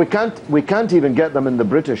 Well, we can't even get them in the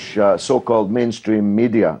British so-called mainstream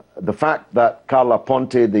media. The fact that Carla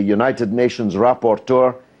Ponte, the United Nations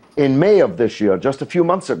rapporteur, in May of this year, just a few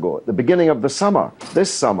months ago, at the beginning of the summer,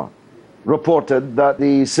 this summer, reported that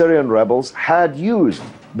the Syrian rebels had used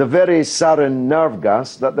the very sarin nerve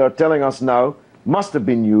gas that they're telling us now must have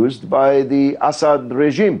been used by the Assad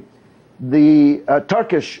regime. The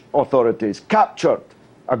Turkish authorities captured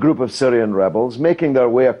a group of Syrian rebels making their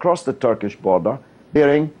way across the Turkish border,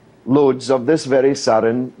 bearing loads of this very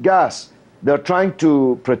sarin gas. They're trying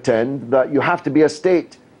to pretend that you have to be a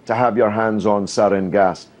state to have your hands on sarin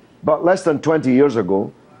gas. But less than 20 years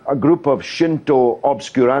ago, a group of Shinto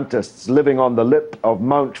obscurantists living on the lip of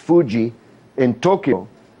Mount Fuji in Tokyo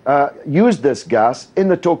used this gas in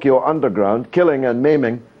the Tokyo underground, killing and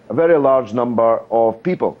maiming a very large number of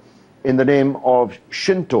people in the name of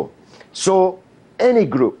Shinto. So any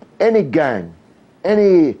group, any gang,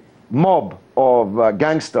 any mob of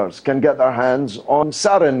gangsters can get their hands on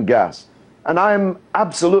sarin gas. And I'm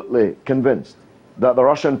absolutely convinced that the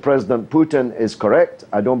Russian President Putin is correct.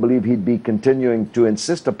 I don't believe he'd be continuing to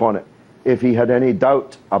insist upon it if he had any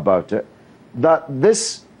doubt about it, that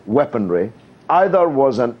this weaponry either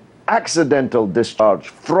was an accidental discharge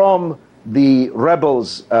from the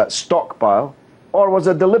rebels' stockpile or was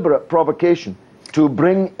a deliberate provocation to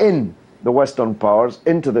bring in the Western powers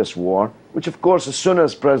into this war, which of course, as soon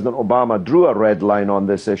as President Obama drew a red line on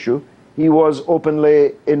this issue, he was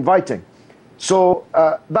openly inviting. So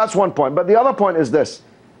that's one point. But the other point is this.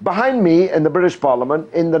 Behind me in the British Parliament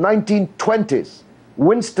in the 1920s,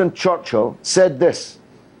 Winston Churchill said this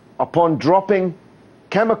upon dropping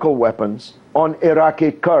chemical weapons on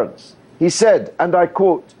Iraqi Kurds. He said, and I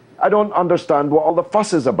quote, "I don't understand what all the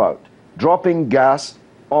fuss is about, dropping gas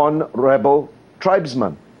on rebel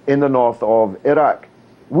tribesmen in the north of Iraq.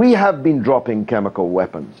 We have been dropping chemical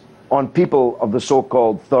weapons on people of the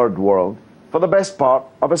so-called third world for the best part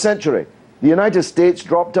of a century. The United States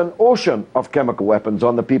dropped an ocean of chemical weapons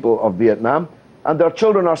on the people of Vietnam, and their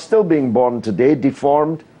children are still being born today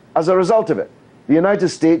deformed as a result of it. The United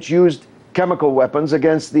States used chemical weapons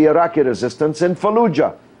against the Iraqi resistance in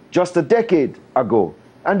Fallujah just a decade ago,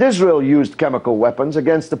 and Israel used chemical weapons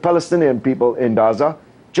against the Palestinian people in Gaza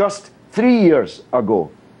just 3 years ago.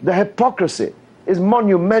 The hypocrisy is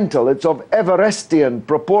monumental. It's of Everestian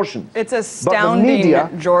proportions. It's astounding, but the media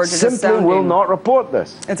George. It's simply astounding. will not report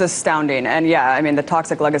this. It's astounding. And yeah, I mean, the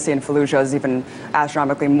toxic legacy in Fallujah is even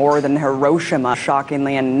astronomically more than Hiroshima,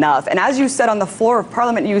 shockingly enough. And as you said on the floor of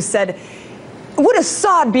Parliament, you said, would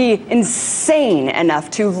Assad be insane enough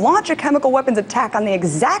to launch a chemical weapons attack on the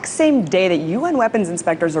exact same day that UN weapons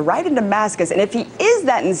inspectors arrive in Damascus? And if he is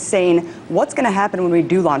that insane, what's going to happen when we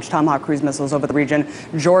do launch Tomahawk cruise missiles over the region?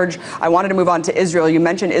 George, I wanted to move on to Israel. You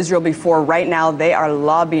mentioned Israel before. Right now, they are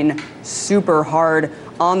lobbying super hard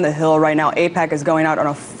on the Hill. Right now, AIPAC is going out on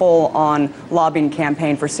a full-on lobbying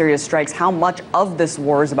campaign for serious strikes. How much of this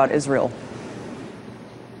war is about Israel?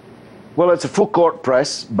 Well, it's a full-court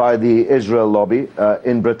press by the Israel lobby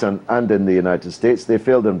in Britain and in the United States. They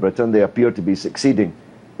failed in Britain. They appear to be succeeding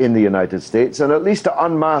in the United States, and at least it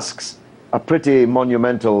unmasks a pretty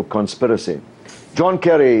monumental conspiracy. John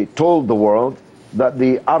Kerry told the world that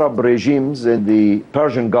the Arab regimes in the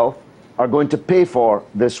Persian Gulf are going to pay for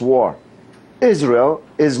this war. Israel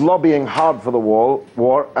is lobbying hard for the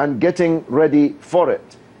war and getting ready for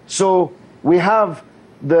it. So we have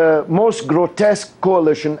the most grotesque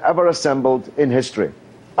coalition ever assembled in history.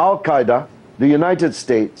 Al-Qaeda, the United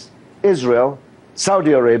States, Israel,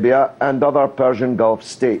 Saudi Arabia, and other Persian Gulf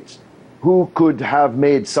states. Who could have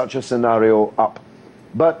made such a scenario up?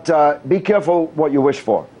 But be careful what you wish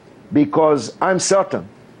for, because I'm certain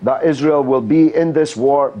that Israel will be in this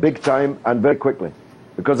war big time and very quickly,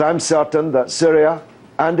 because I'm certain that Syria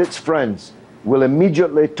and its friends will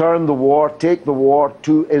immediately turn the war, take the war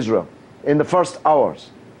to Israel in the first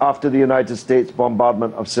hours after the United States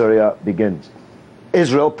bombardment of Syria begins.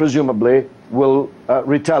 Israel presumably will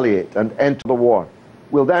retaliate and enter the war.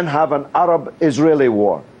 We'll then have an Arab-Israeli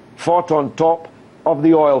war fought on top of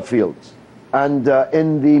the oil fields and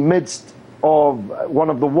in the midst of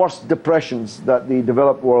one of the worst depressions that the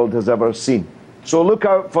developed world has ever seen. So look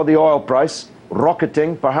out for the oil price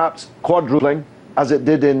rocketing, perhaps quadrupling, as it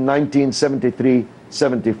did in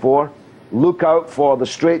 1973-74. Look out for the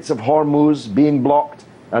Straits of Hormuz being blocked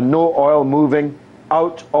and no oil moving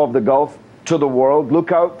out of the Gulf to the world.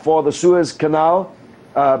 Look out for the Suez Canal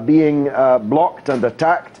being blocked and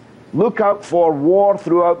attacked. Look out for war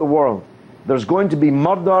throughout the world. There's going to be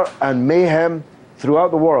murder and mayhem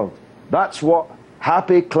throughout the world. That's what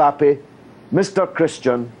happy, clappy, Mr.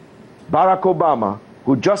 Christian, Barack Obama,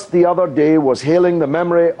 who just the other day was hailing the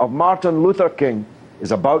memory of Martin Luther King,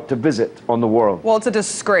 is about to visit on the world. Well, it's a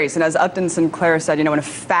disgrace. And as Upton Sinclair said, you know, when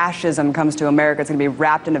fascism comes to America, it's going to be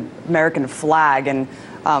wrapped in an American flag and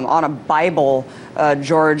on a Bible.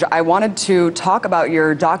 George, I wanted to talk about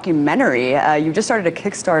your documentary. You just started a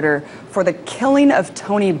Kickstarter for the killing of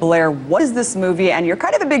Tony Blair. What is this movie? And you're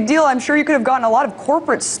kind of a big deal. I'm sure you could have gotten a lot of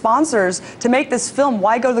corporate sponsors to make this film.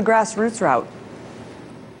 Why go the grassroots route?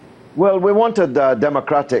 Well, we wanted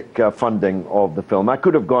democratic funding of the film. I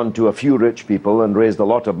could have gone to a few rich people and raised a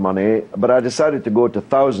lot of money, but I decided to go to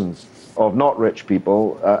thousands of not rich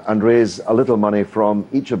people and raise a little money from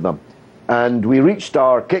each of them. And we reached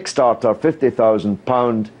our Kickstarter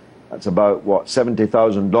 £50,000, that's about, what,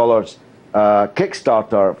 $70,000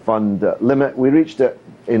 Kickstarter fund limit. We reached it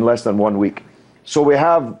in less than 1 week. So we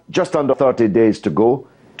have just under 30 days to go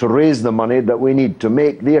to raise the money that we need to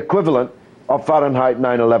make the equivalent of Fahrenheit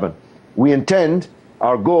 9/11. We intend,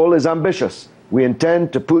 our goal is ambitious. We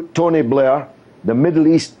intend to put Tony Blair, the Middle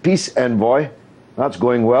East peace envoy, that's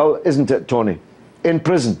going well, isn't it, Tony, in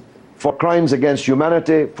prison for crimes against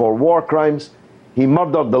humanity, for war crimes. He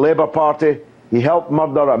murdered the Labour Party. He helped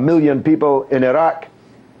murder 1 million people in Iraq.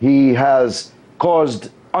 He has caused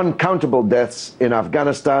uncountable deaths in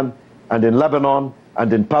Afghanistan and in Lebanon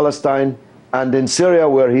and in Palestine and in Syria,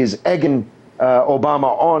 where he's egging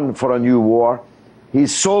Obama on for a new war.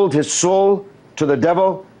 He's sold his soul to the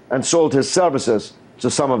devil and sold his services to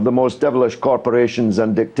some of the most devilish corporations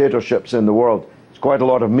and dictatorships in the world. It's quite a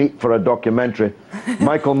lot of meat for a documentary.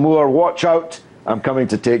 Michael Moore, watch out. I'm coming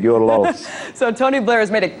to take your laws. So Tony Blair has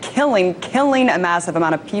made a killing a massive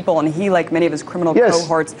amount of people, and he, like many of his criminal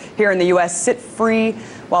cohorts here in the U.S., sit free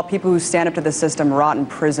while people who stand up to the system rot in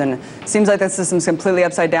prison. Seems like the system's completely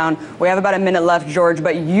upside down. We have about a minute left, George,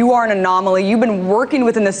 but you are an anomaly. You've been working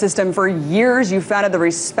within the system for years. You founded the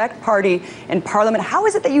Respect Party in Parliament. How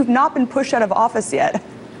is it that you've not been pushed out of office yet?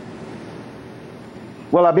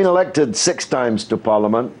 Well, I've been elected 6 times to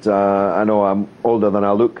Parliament. I know I'm older than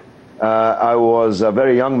I look. I was a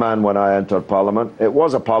very young man when I entered Parliament. It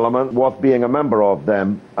was a Parliament worth being a member of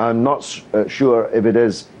then. I'm not sure if it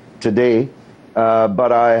is today,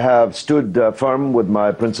 but I have stood firm with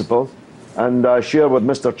my principles, and I share with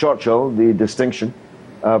Mr. Churchill the distinction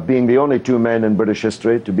of being the only 2 men in British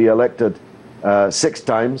history to be elected 6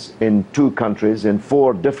 times in 2 countries in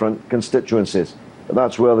 4 different constituencies.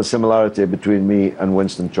 That's where the similarity between me and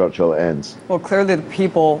Winston Churchill ends. Well, clearly the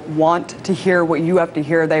people want to hear what you have to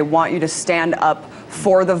hear. They want you to stand up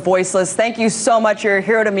for the voiceless. Thank you so much. You're a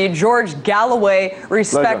hero to me. George Galloway,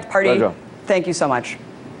 Respect Party. Pleasure. Thank you so much.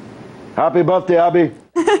 Happy birthday, Abby.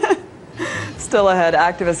 Still ahead,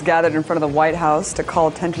 activists gathered in front of the White House to call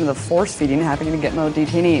attention to the force feeding happening to Gitmo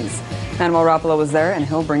detainees. Manuel Rapolo was there, and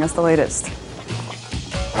he'll bring us the latest.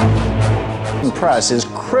 Press is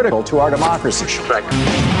critical to our democracy.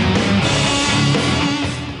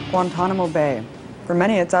 Guantanamo Bay. For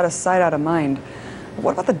many, it's out of sight, out of mind. But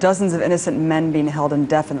what about the dozens of innocent men being held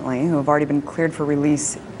indefinitely who have already been cleared for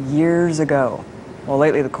release years ago? Well,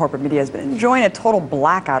 lately, the corporate media has been enjoying a total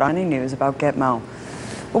blackout on any news about Gitmo.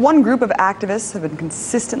 But one group of activists have been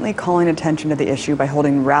consistently calling attention to the issue by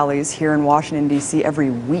holding rallies here in Washington, D.C. every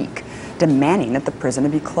week, demanding that the prison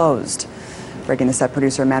be closed. Breaking the set,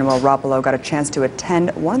 producer Manuel Rapolo got a chance to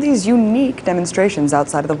attend one of these unique demonstrations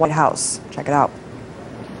outside of the White House. Check it out.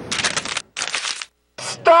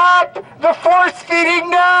 Stop the force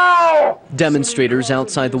feeding now! Demonstrators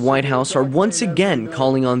outside the White House are once again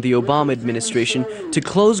calling on the Obama administration to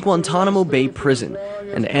close Guantanamo Bay prison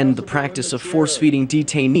and end the practice of force-feeding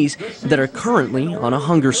detainees that are currently on a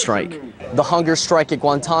hunger strike. The hunger strike at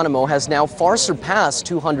Guantanamo has now far surpassed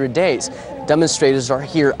 200 days. Demonstrators are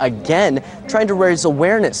here again trying to raise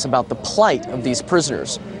awareness about the plight of these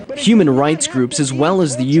prisoners. Human rights groups as well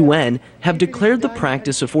as the UN have declared the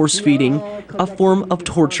practice of force-feeding a form of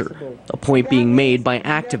torture, a point being made by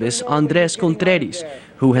activist Andres Contreras,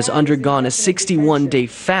 who has undergone a 61-day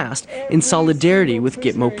fast in solidarity with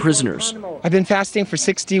Gitmo prisoners. I've been fasting for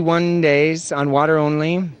 61 days on water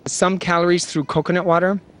only, some calories through coconut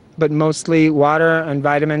water, but mostly water and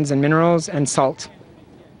vitamins and minerals and salt.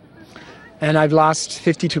 And I've lost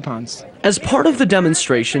 52 pounds. As part of the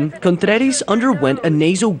demonstration, Contreras underwent a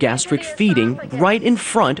nasogastric feeding right in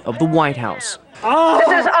front of the White House.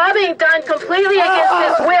 This is all being done completely against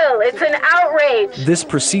his will. It's an outrage. This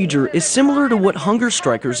procedure is similar to what hunger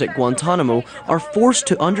strikers at Guantanamo are forced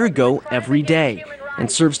to undergo every day,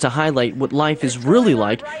 and serves to highlight what life is really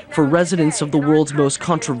like for residents of the world's most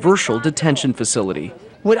controversial detention facility.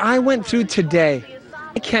 What I went through today,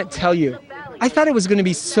 I can't tell you. I thought it was going to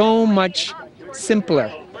be so much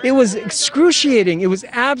simpler. It was excruciating. It was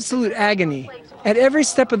absolute agony at every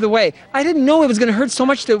step of the way. I didn't know it was going to hurt so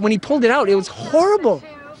much that when he pulled it out, it was horrible.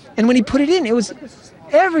 And when he put it in, it was,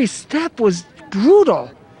 every step was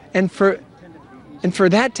brutal. And for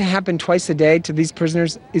that to happen twice a day to these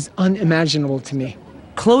prisoners is unimaginable to me.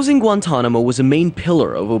 Closing Guantanamo was a main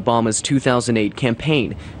pillar of Obama's 2008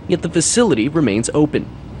 campaign, yet the facility remains open.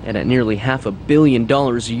 And at nearly $500 million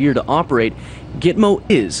a year to operate, Gitmo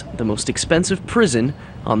is the most expensive prison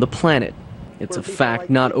on the planet. It's a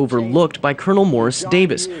fact not overlooked by Colonel Morris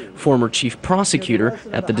Davis, former chief prosecutor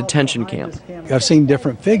at the detention camp. I've seen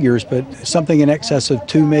different figures, but something in excess of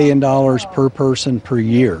 $2 million per person per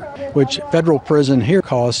year, which federal prison here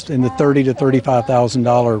costs in the $30,000 to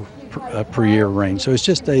 $35,000 per year range. So it's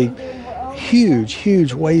just a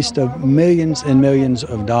huge waste of millions and millions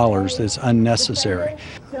of dollars that's unnecessary.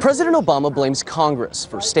 President Obama blames Congress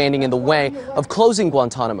for standing in the way of closing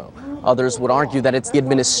Guantanamo. Others would argue that it's the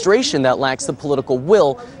administration that lacks the political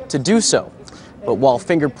will to do so. But while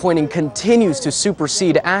finger-pointing continues to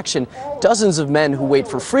supersede action, dozens of men who wait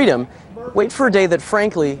for freedom wait for a day that,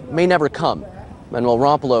 frankly, may never come. Manuel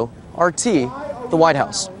Rompolo, RT, the White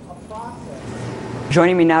House.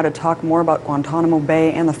 Joining me now to talk more about Guantanamo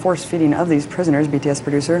Bay and the force feeding of these prisoners, BTS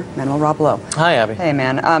producer Manuel Rompolo. Hi, Abby. Hey,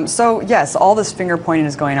 man. So, yes, all this finger pointing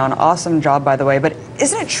is going on. Awesome job, by the way. But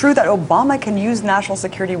isn't it true that Obama can use national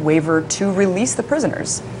security waiver to release the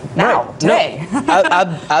prisoners? Now, right. today. No,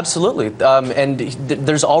 absolutely. And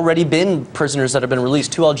there's already been prisoners that have been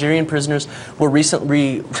released. 2 Algerian prisoners were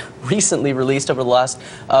recently released over the last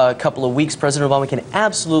couple of weeks. President Obama can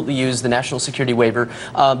absolutely use the national security waiver.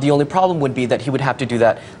 The only problem would be that he would have to do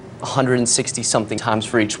that 160-something times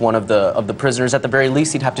for each one of the prisoners. At the very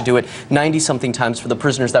least, he'd have to do it 90-something times for the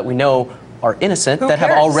prisoners that we know are innocent, that have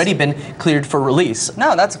already been cleared for release.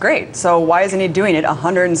 No, that's great. So why isn't he doing it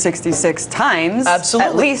 166 times? Absolutely.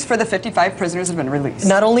 At least for the 55 prisoners who have been released.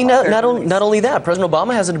 Not only that, President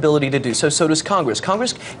Obama has an ability to do so. So does Congress.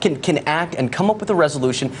 Congress can act and come up with a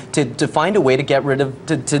resolution to find a way to get rid of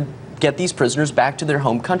to get these prisoners back to their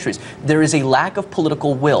home countries. There is a lack of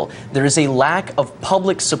political will. There is a lack of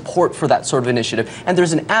public support for that sort of initiative, and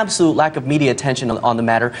there's an absolute lack of media attention on the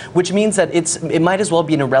matter, which means that it might as well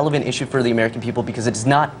be an irrelevant issue for the American people because it is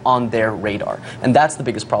not on their radar, and that's the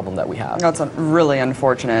biggest problem that we have. That's really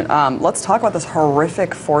unfortunate. Let's talk about this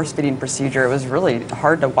horrific force-feeding procedure. It was really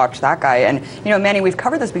hard to watch that guy, and you know, Manny, we've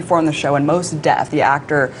covered this before on the show, and Mos Def, the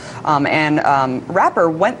actor and rapper,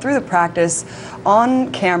 went through the practice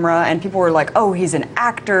on camera, and people were like, oh, he's an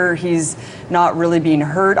actor, he's not really being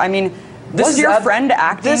heard. I mean, was your friend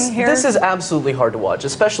acting here? This is absolutely hard to watch,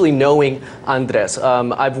 especially knowing Andres.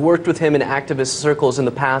 I've worked with him in activist circles in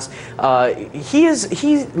the past. He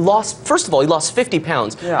lost, first of all, he lost 50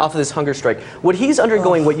 pounds off of this hunger strike. What he's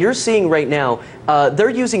undergoing, what you're seeing right now, they're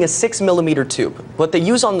using a 6mm tube. What they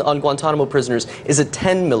use on Guantanamo prisoners is a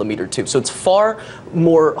 10mm tube, so it's far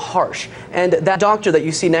more harsh. And that doctor that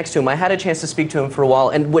you see next to him, I had a chance to speak to him for a while,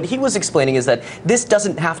 and what he was explaining is that this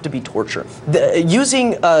doesn't have to be torture.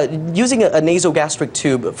 Using a nasogastric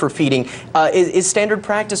tube for feeding is standard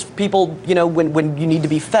practice for people, you know, when you need to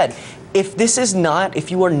be fed.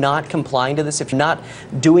 If you are not complying to this, if you're not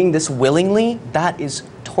doing this willingly, that is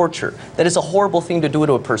torture. That is a horrible thing to do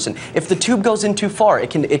to a person. If the tube goes in too far,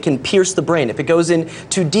 it can pierce the brain. If it goes in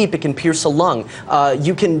too deep, it can pierce a lung.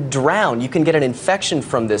 You can drown. You can get an infection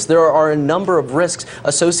from this. There are a number of risks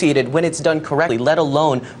associated when it's done correctly, let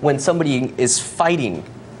alone when somebody is fighting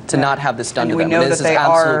to not have this done to them. We know that they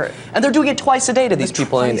are, and they're doing it twice a day to these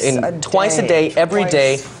people, twice a day, every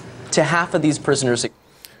day, to half of these prisoners.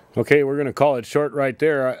 Okay, we're going to call it short right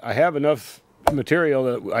there. I have enough material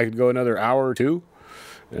that I could go another hour or two.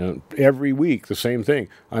 Every week, the same thing.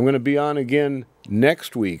 I'm going to be on again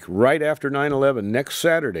next week, right after 9/11, next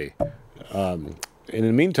Saturday. In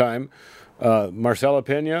the meantime, Marcela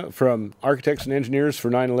Pena from Architects and Engineers for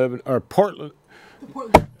 9/11, or Portland.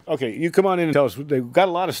 Okay, you come on in and tell us. They've got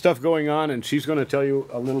a lot of stuff going on, and she's going to tell you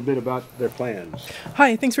a little bit about their plans.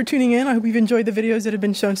 Hi, thanks for tuning in. I hope you've enjoyed the videos that have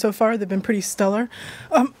been shown so far. They've been pretty stellar.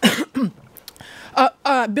 Bill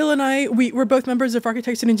and I, we're both members of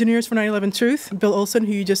Architects and Engineers for 9/11 Truth. Bill Olson,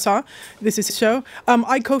 who you just saw, this is his show.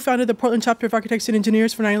 I co-founded the Portland chapter of Architects and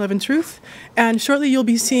Engineers for 9/11 Truth, and shortly you'll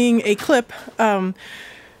be seeing a clip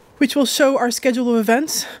which will show our schedule of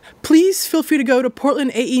events. Please feel free to go to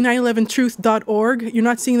portlandae911truth.org. You're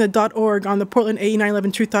not seeing the .org on the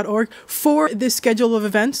portlandae911truth.org for this schedule of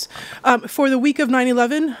events. For the week of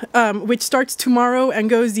 9/11, which starts tomorrow and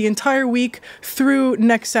goes the entire week through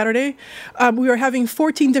next Saturday, we are having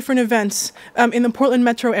 14 different events in the Portland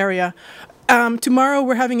metro area. Tomorrow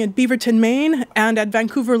we're having at Beaverton, Maine, and at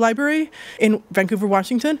Vancouver Library in Vancouver,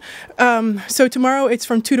 Washington. So tomorrow it's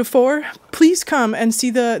from 2 to 4. Please come and see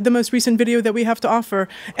the most recent video that we have to offer.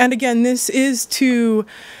 And again, this is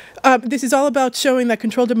all about showing that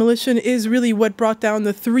controlled demolition is really what brought down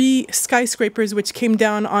the 3 skyscrapers which came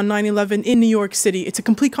down on 9/11 in New York City. It's a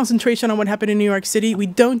complete concentration on what happened in New York City. We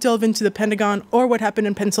don't delve into the Pentagon or what happened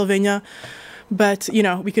in Pennsylvania. But, you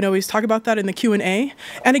know, we can always talk about that in the Q&A.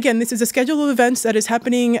 And again, this is a schedule of events that is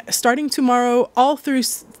happening starting tomorrow all through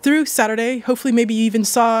through Saturday. Hopefully, maybe you even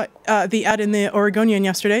saw the ad in the Oregonian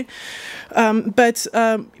yesterday. But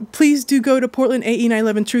please do go to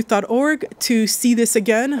portlandae911truth.org to see this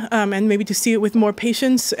again, and maybe to see it with more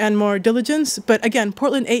patience and more diligence. But again,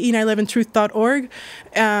 portlandae911truth.org,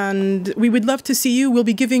 and we would love to see you. We'll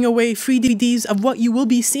be giving away free DVDs of what you will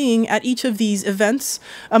be seeing at each of these events.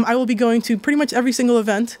 I will be going to pretty much every single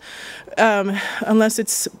event, unless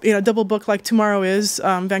it's double booked like tomorrow is.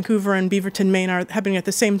 Vancouver and Beaverton, Maine are happening at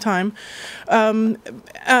the same time.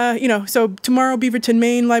 So tomorrow Beaverton,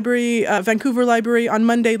 Maine Library, Vancouver Library. On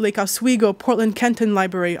Monday, Lake Oswego, Portland Kenton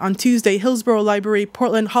Library. On Tuesday, Hillsborough Library,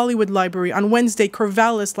 Portland Hollywood Library. On Wednesday,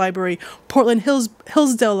 Corvallis Library, Portland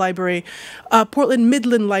Hillsdale Library, Portland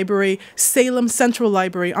Midland Library, Salem Central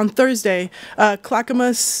Library. On Thursday,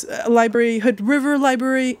 Clackamas Library, Hood River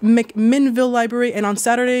Library, McMinnville Library, and on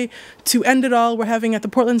Saturday, to end it all, we're having at the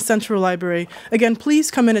Portland Central Library. Again,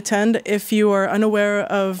 please come and attend if you are unaware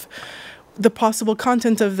of the possible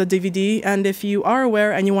content of the DVD, and if you are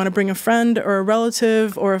aware and you want to bring a friend or a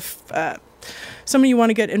relative, or if somebody you want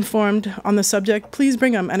to get informed on the subject, please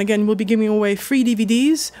bring them. And again, we'll be giving away free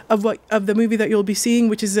DVDs of the movie that you'll be seeing,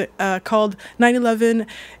 which is called 9/11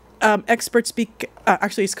 Expert Speak.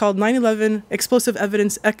 Actually, it's called 9/11 Explosive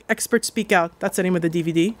Evidence Experts Speak Out. That's the name of the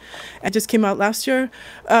DVD. It just came out last year.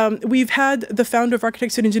 We've had the founder of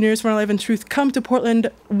Architects and Engineers for 9/11 Truth come to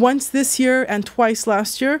Portland once this year and twice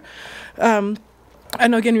last year. And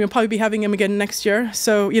again, we'll probably be having him again next year.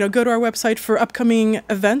 So, go to our website for upcoming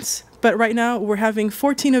events. But right now, we're having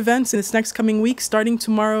 14 events in this next coming week, starting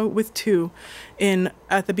tomorrow with 2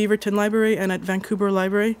 at the Beaverton Library and at Vancouver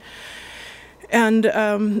Library. And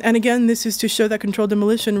again, this is to show that controlled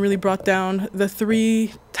demolition really brought down the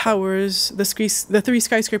 3 towers, the 3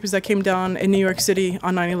 skyscrapers that came down in New York City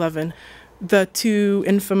on 9/11. The 2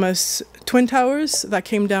 infamous Twin Towers that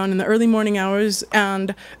came down in the early morning hours,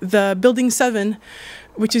 and the Building 7,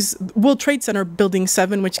 which is World Trade Center Building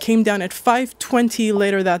 7, which came down at 5:20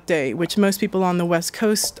 later that day, which most people on the West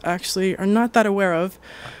Coast actually are not that aware of,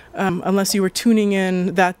 unless you were tuning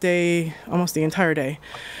in that day almost the entire day.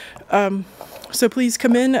 So please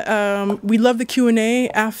come in. We love the Q&A.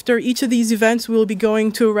 After each of these events, we'll be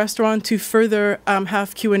going to a restaurant to further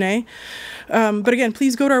have Q&A. But again,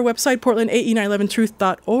 please go to our website,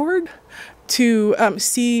 portlandae911truth.org, to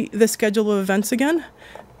see the schedule of events again,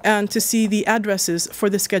 and to see the addresses for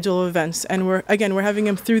the schedule of events. And we're having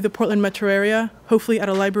them through the Portland metro area, hopefully at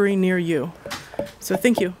a library near you. So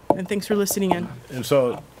thank you, and thanks for listening in. And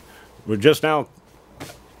so we're just now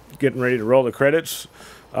getting ready to roll the credits.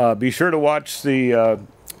 Be sure to watch the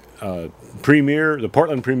premiere, the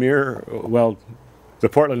Portland premiere, the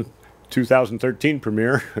Portland 2013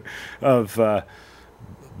 premiere of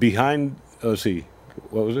Behind, let's see,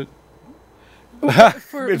 what was it?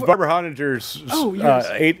 It's Barbara Honninger's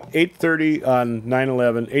 8:30 on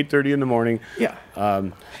 9/11, 8:30 in the morning. Yeah.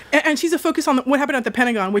 And she's a focus on what happened at the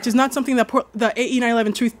Pentagon, which is not something that the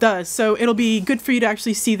AE911 Truth does. So it'll be good for you to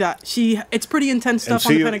actually see that. It's pretty intense stuff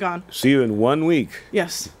on the Pentagon. See you in 1 week.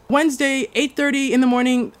 Yes. Wednesday, 8:30 in the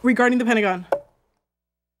morning regarding the Pentagon.